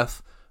 that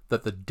death,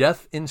 that the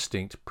death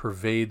instinct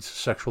pervades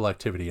sexual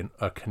activity, and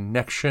a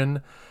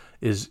connection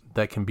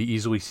that can be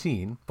easily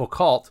seen.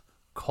 Foucault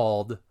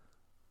called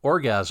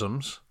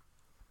orgasms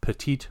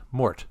petite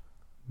mort,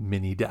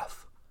 mini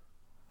death.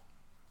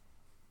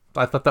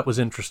 I thought that was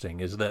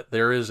interesting, is that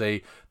there is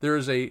a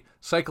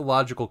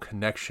psychological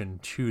connection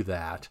to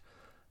that,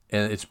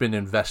 and it's been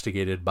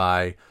investigated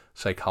by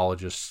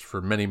psychologists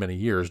for many, many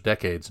years,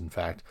 decades, in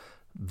fact,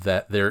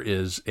 that there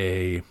is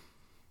that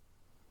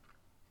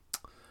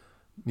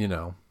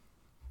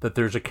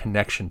there's a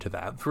connection to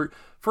that. For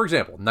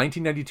example,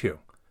 1992,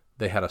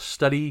 they had a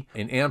study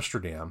in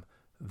Amsterdam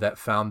that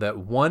found that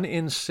 1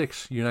 in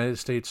 6 United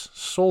States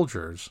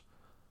soldiers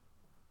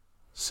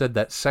said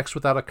that sex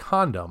without a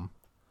condom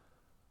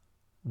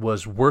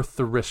was worth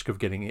the risk of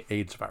getting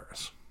AIDS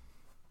virus,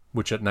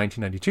 which at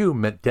 1992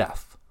 meant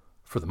death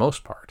for the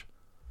most part,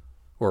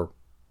 or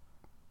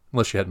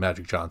unless you had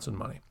Magic Johnson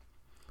money.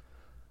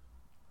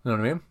 You know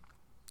what I mean?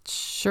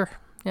 Sure.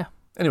 Yeah.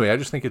 Anyway, I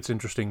just think it's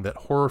interesting that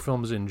horror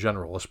films in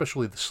general,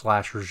 especially the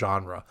slasher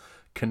genre,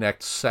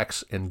 connect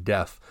sex and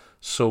death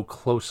so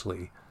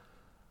closely.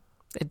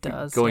 It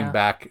does. Going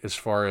back as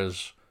far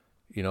as,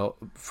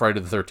 Friday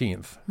the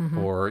 13th,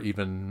 or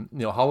even,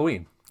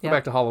 Halloween. Go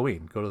back to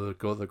Halloween. Go to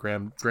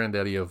the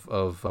granddaddy of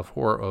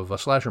horror,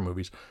 of slasher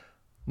movies.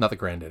 Not the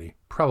granddaddy,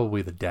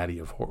 probably the daddy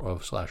of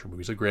slasher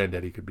movies. The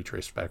granddaddy could be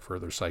traced back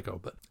further,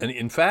 Psycho. And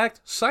in fact,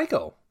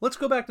 Psycho. Let's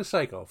go back to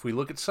Psycho. If we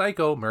look at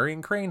Psycho,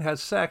 Marion Crane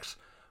has sex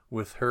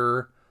with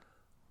her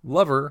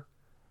lover,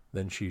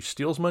 then she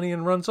steals money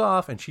and runs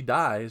off, and she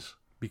dies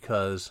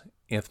because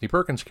Anthony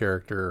Perkins'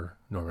 character,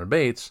 Norman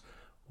Bates,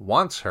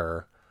 wants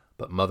her,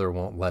 but mother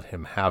won't let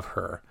him have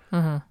her.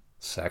 Mm-hmm.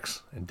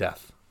 Sex and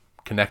death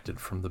connected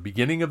from the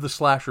beginning of the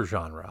slasher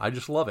genre. I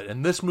just love it.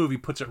 And this movie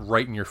puts it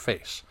right in your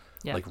face.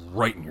 Yeah. Like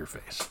right in your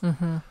face.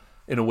 Mm-hmm.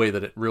 In a way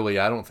that it really,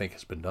 I don't think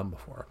has been done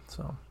before.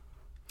 So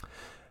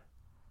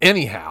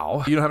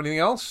anyhow, you don't have anything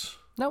else?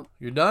 Nope.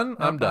 You're done? Nope,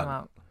 I'm done. I'm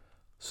out.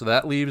 So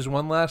that leaves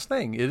one last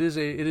thing. It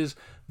is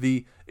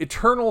the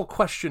eternal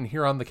question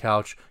here on the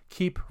couch.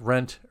 Keep,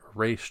 rent,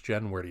 erase.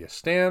 Jen, where do you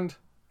stand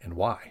and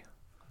why?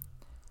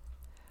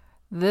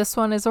 This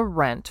one is a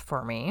rent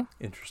for me.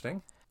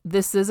 Interesting.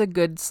 This is a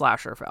good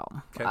slasher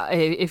film.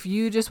 Okay. If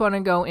you just want to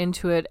go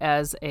into it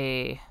as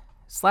a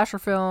slasher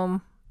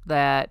film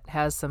that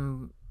has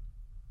some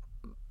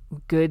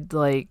good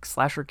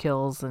slasher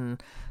kills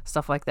and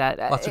stuff like that.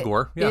 Lots of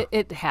gore. Yeah.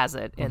 It has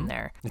it in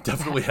there. It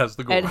definitely has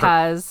the gore. It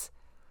has.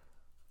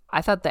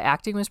 I thought the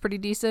acting was pretty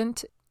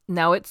decent.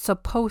 Now it's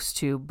supposed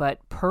to,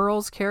 but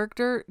Pearl's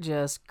character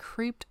just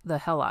creeped the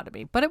hell out of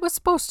me. But it was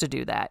supposed to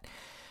do that.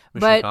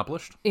 Mission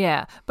accomplished.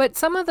 Yeah. But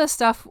some of the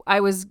stuff I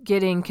was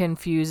getting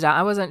confused on.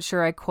 I wasn't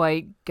sure I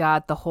quite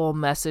got the whole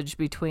message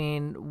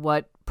between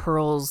what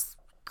Pearl's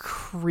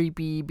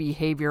creepy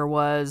behavior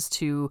was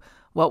to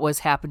what was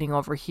happening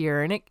over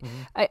here, and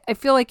I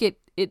feel like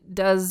it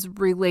does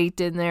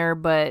relate in there,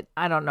 but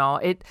I don't know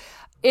it.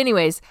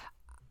 Anyways,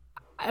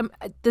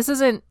 this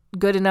isn't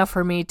good enough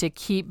for me to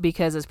keep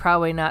because it's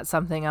probably not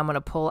something I'm going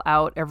to pull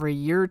out every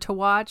year to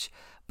watch,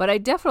 but I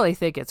definitely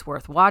think it's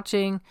worth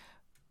watching.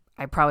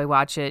 I probably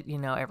watch it,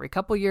 every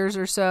couple years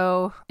or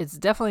so. It's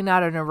definitely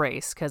not an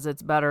erase because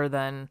it's better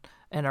than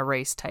an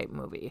erase type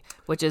movie,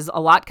 which is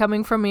a lot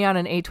coming from me on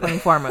an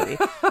A24 movie.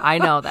 I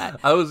know that.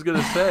 I was going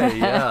to say,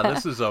 yeah,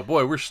 this is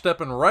we're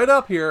stepping right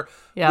up here.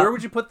 Yep. Where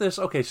would you put this?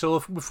 Okay, so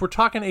if we're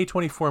talking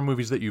A24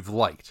 movies that you've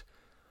liked,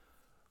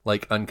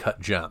 like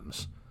Uncut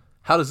Gems,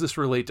 how does this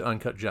relate to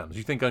Uncut Gems?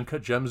 You think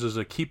Uncut Gems is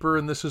a keeper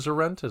and this is a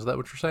rent? Is that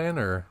what you're saying?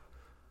 Or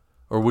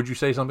would you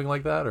say something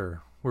like that?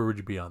 Or where would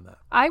you be on that?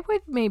 I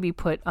would maybe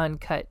put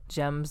Uncut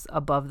Gems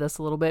above this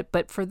a little bit,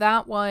 but for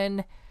that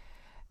one,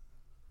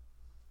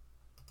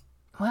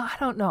 well, I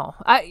don't know.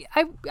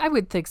 I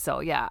would think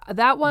so, yeah.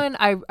 That one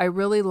I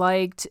really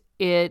liked.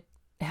 It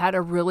had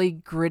a really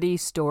gritty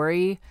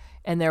story,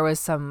 and there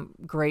was some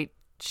great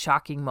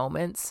shocking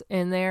moments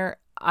in there.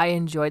 I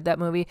enjoyed that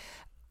movie.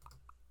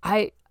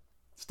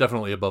 It's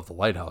definitely above The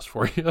Lighthouse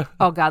for you.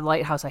 Oh, God,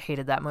 Lighthouse, I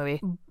hated that movie.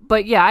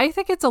 But, yeah, I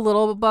think it's a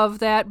little above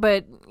that,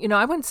 but,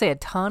 I wouldn't say a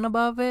ton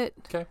above it.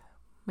 Okay.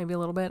 Maybe a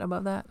little bit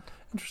above that.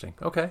 Interesting.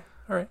 Okay.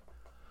 All right.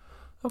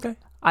 Okay.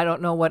 I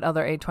don't know what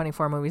other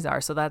A24 movies are,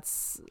 so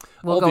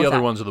all the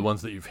other ones are the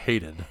ones that you've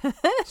hated.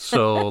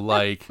 So,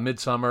 like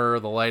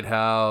Midsommar, The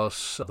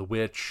Lighthouse, The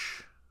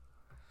Witch.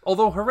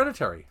 Although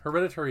Hereditary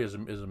is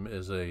an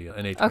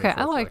A24. Okay,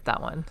 I like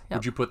that one. Yep.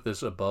 Would you put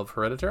this above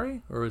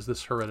Hereditary, or is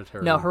this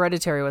Hereditary? No,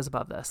 Hereditary was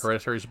above this.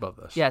 Hereditary is above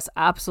this. Yes,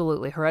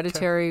 absolutely.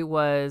 Hereditary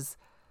was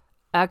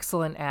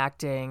excellent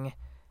acting,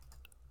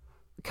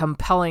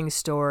 compelling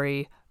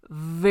story,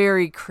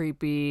 very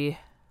creepy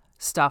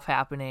stuff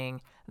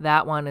happening.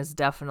 That one is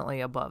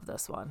definitely above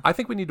this one. I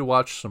think we need to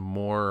watch some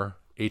more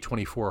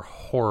A24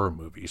 horror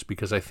movies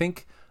because I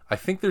think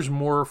there's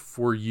more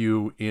for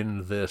you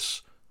in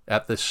this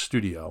at this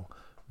studio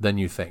than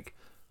you think.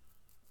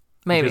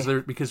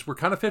 Maybe. Because we're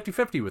kind of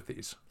 50-50 with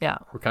these. Yeah.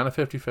 We're kind of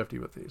 50-50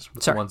 with these,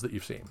 with sure. the ones that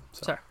you've seen.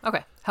 So. Sure.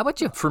 Okay. How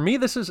about you? For me,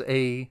 this is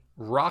a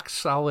rock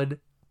solid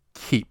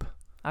keep.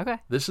 Okay.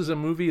 This is a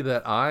movie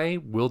that I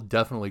will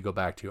definitely go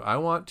back to. I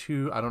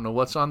don't know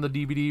what's on the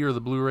DVD or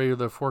the Blu-ray or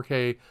the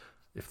 4K,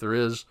 if there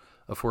is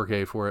a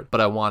 4K for it, but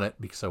I want it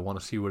because I want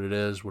to see what it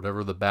is,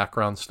 whatever the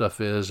background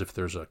stuff is. If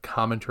there's a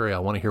commentary, I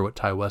want to hear what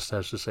Ty West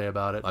has to say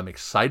about it. I'm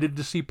excited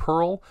to see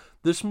Pearl.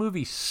 This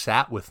movie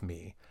sat with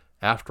me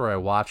after I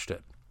watched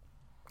it.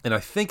 And I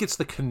think it's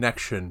the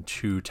connection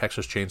to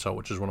Texas Chainsaw,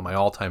 which is one of my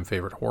all-time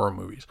favorite horror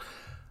movies.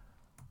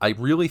 I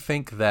really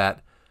think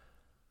that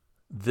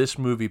this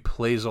movie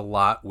plays a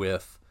lot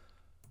with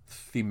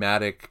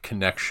thematic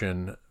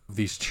connection,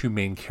 these two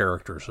main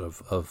characters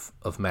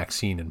of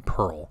Maxine and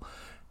Pearl.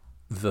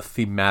 The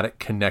thematic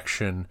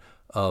connection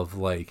of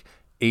like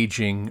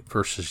aging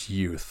versus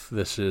youth.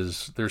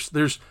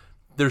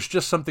 There's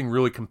just something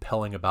really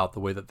compelling about the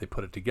way that they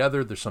put it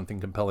together. There's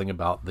something compelling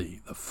about the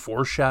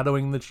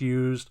foreshadowing that's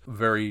used.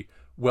 Very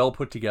well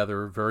put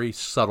together, very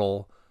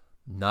subtle,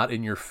 not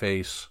in your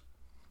face.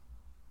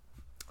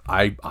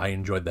 I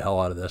enjoyed the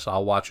hell out of this.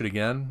 I'll watch it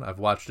again. I've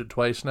watched it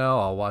twice now.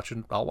 I'll watch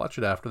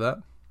it after that.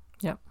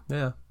 Yep.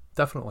 Yeah,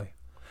 definitely.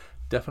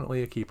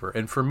 Definitely a keeper.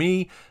 And for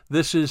me,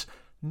 this is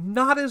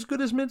not as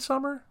good as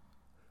Midsommar.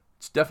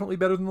 It's definitely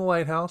better than The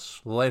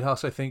Lighthouse. The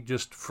Lighthouse, I think,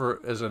 just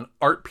as an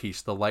art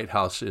piece, The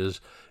Lighthouse is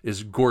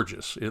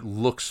gorgeous. It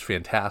looks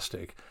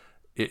fantastic.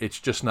 It's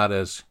just not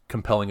as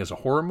compelling as a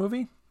horror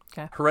movie.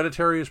 Okay.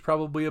 Hereditary is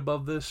probably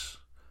above this,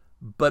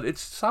 but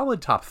it's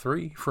solid top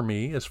 3 for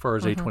me as far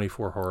as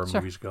A24 horror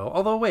movies go.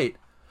 Although, wait,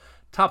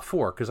 top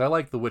 4, because I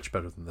like The Witch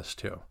better than this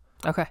too.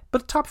 Okay.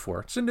 But top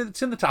 4, it's in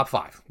the top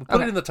 5. We'll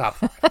put it in the top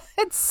 5.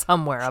 It's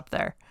somewhere up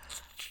there.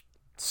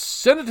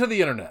 Send it to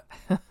the internet.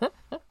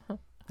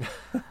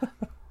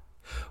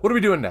 What are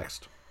we doing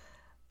next?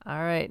 All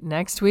right.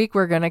 Next week,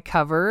 we're going to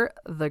cover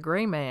The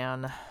Gray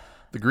Man.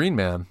 The Green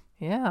Man.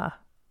 Yeah.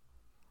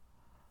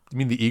 You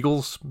mean the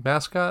Eagles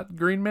mascot,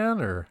 Green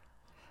Man, or?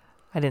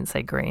 I didn't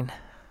say green.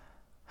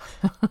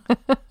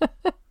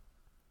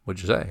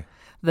 What'd you say?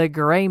 The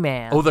Gray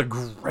Man. Oh, the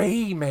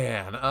Gray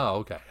Man. Oh,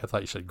 okay. I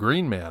thought you said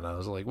Green Man. I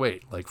was like,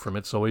 wait, like from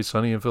It's Always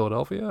Sunny in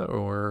Philadelphia,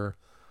 or?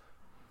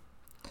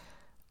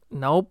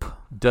 Nope.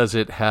 Does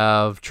it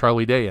have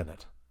Charlie Day in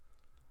it?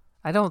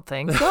 I don't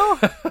think so.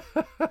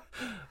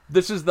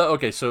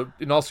 So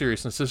in all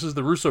seriousness, this is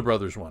the Russo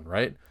brothers one,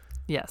 right?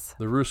 Yes.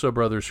 The Russo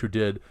brothers who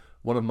did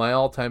one of my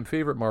all-time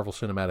favorite Marvel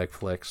Cinematic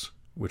flicks,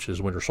 which is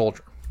Winter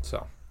Soldier.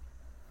 So,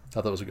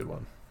 thought that was a good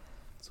one.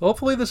 So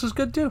hopefully this is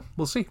good too.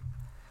 We'll see.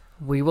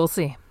 We will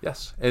see.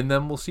 Yes. And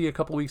then we'll see a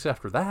couple weeks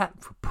after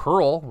that for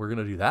Pearl. We're going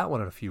to do that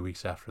one in a few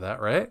weeks after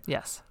that, right?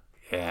 Yes.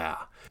 Yeah.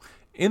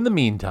 In the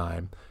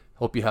meantime,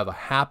 hope you have a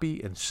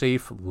happy and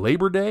safe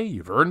Labor Day.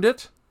 You've earned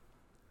it.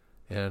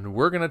 And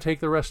we're going to take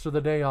the rest of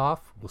the day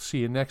off. We'll see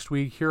you next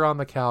week here on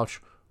the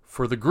couch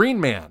for The Green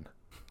Man.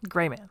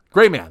 Gray Man.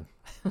 Gray Man.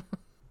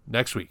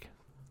 Next week.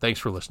 Thanks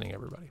for listening,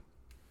 everybody.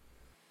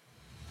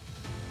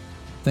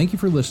 Thank you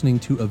for listening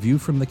to A View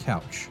from the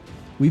Couch.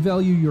 We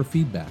value your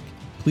feedback.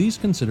 Please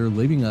consider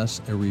leaving us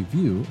a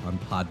review on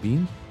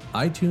Podbean,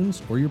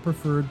 iTunes, or your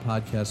preferred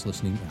podcast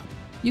listening app.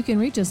 You can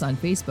reach us on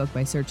Facebook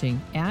by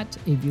searching @A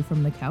View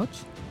from the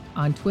Couch,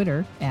 on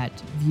Twitter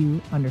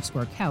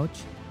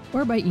 @View_Couch,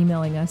 or by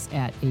emailing us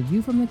at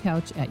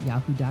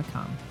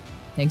aviewfromthecouch@yahoo.com.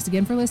 Thanks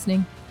again for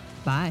listening.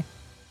 Bye.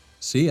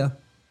 See ya.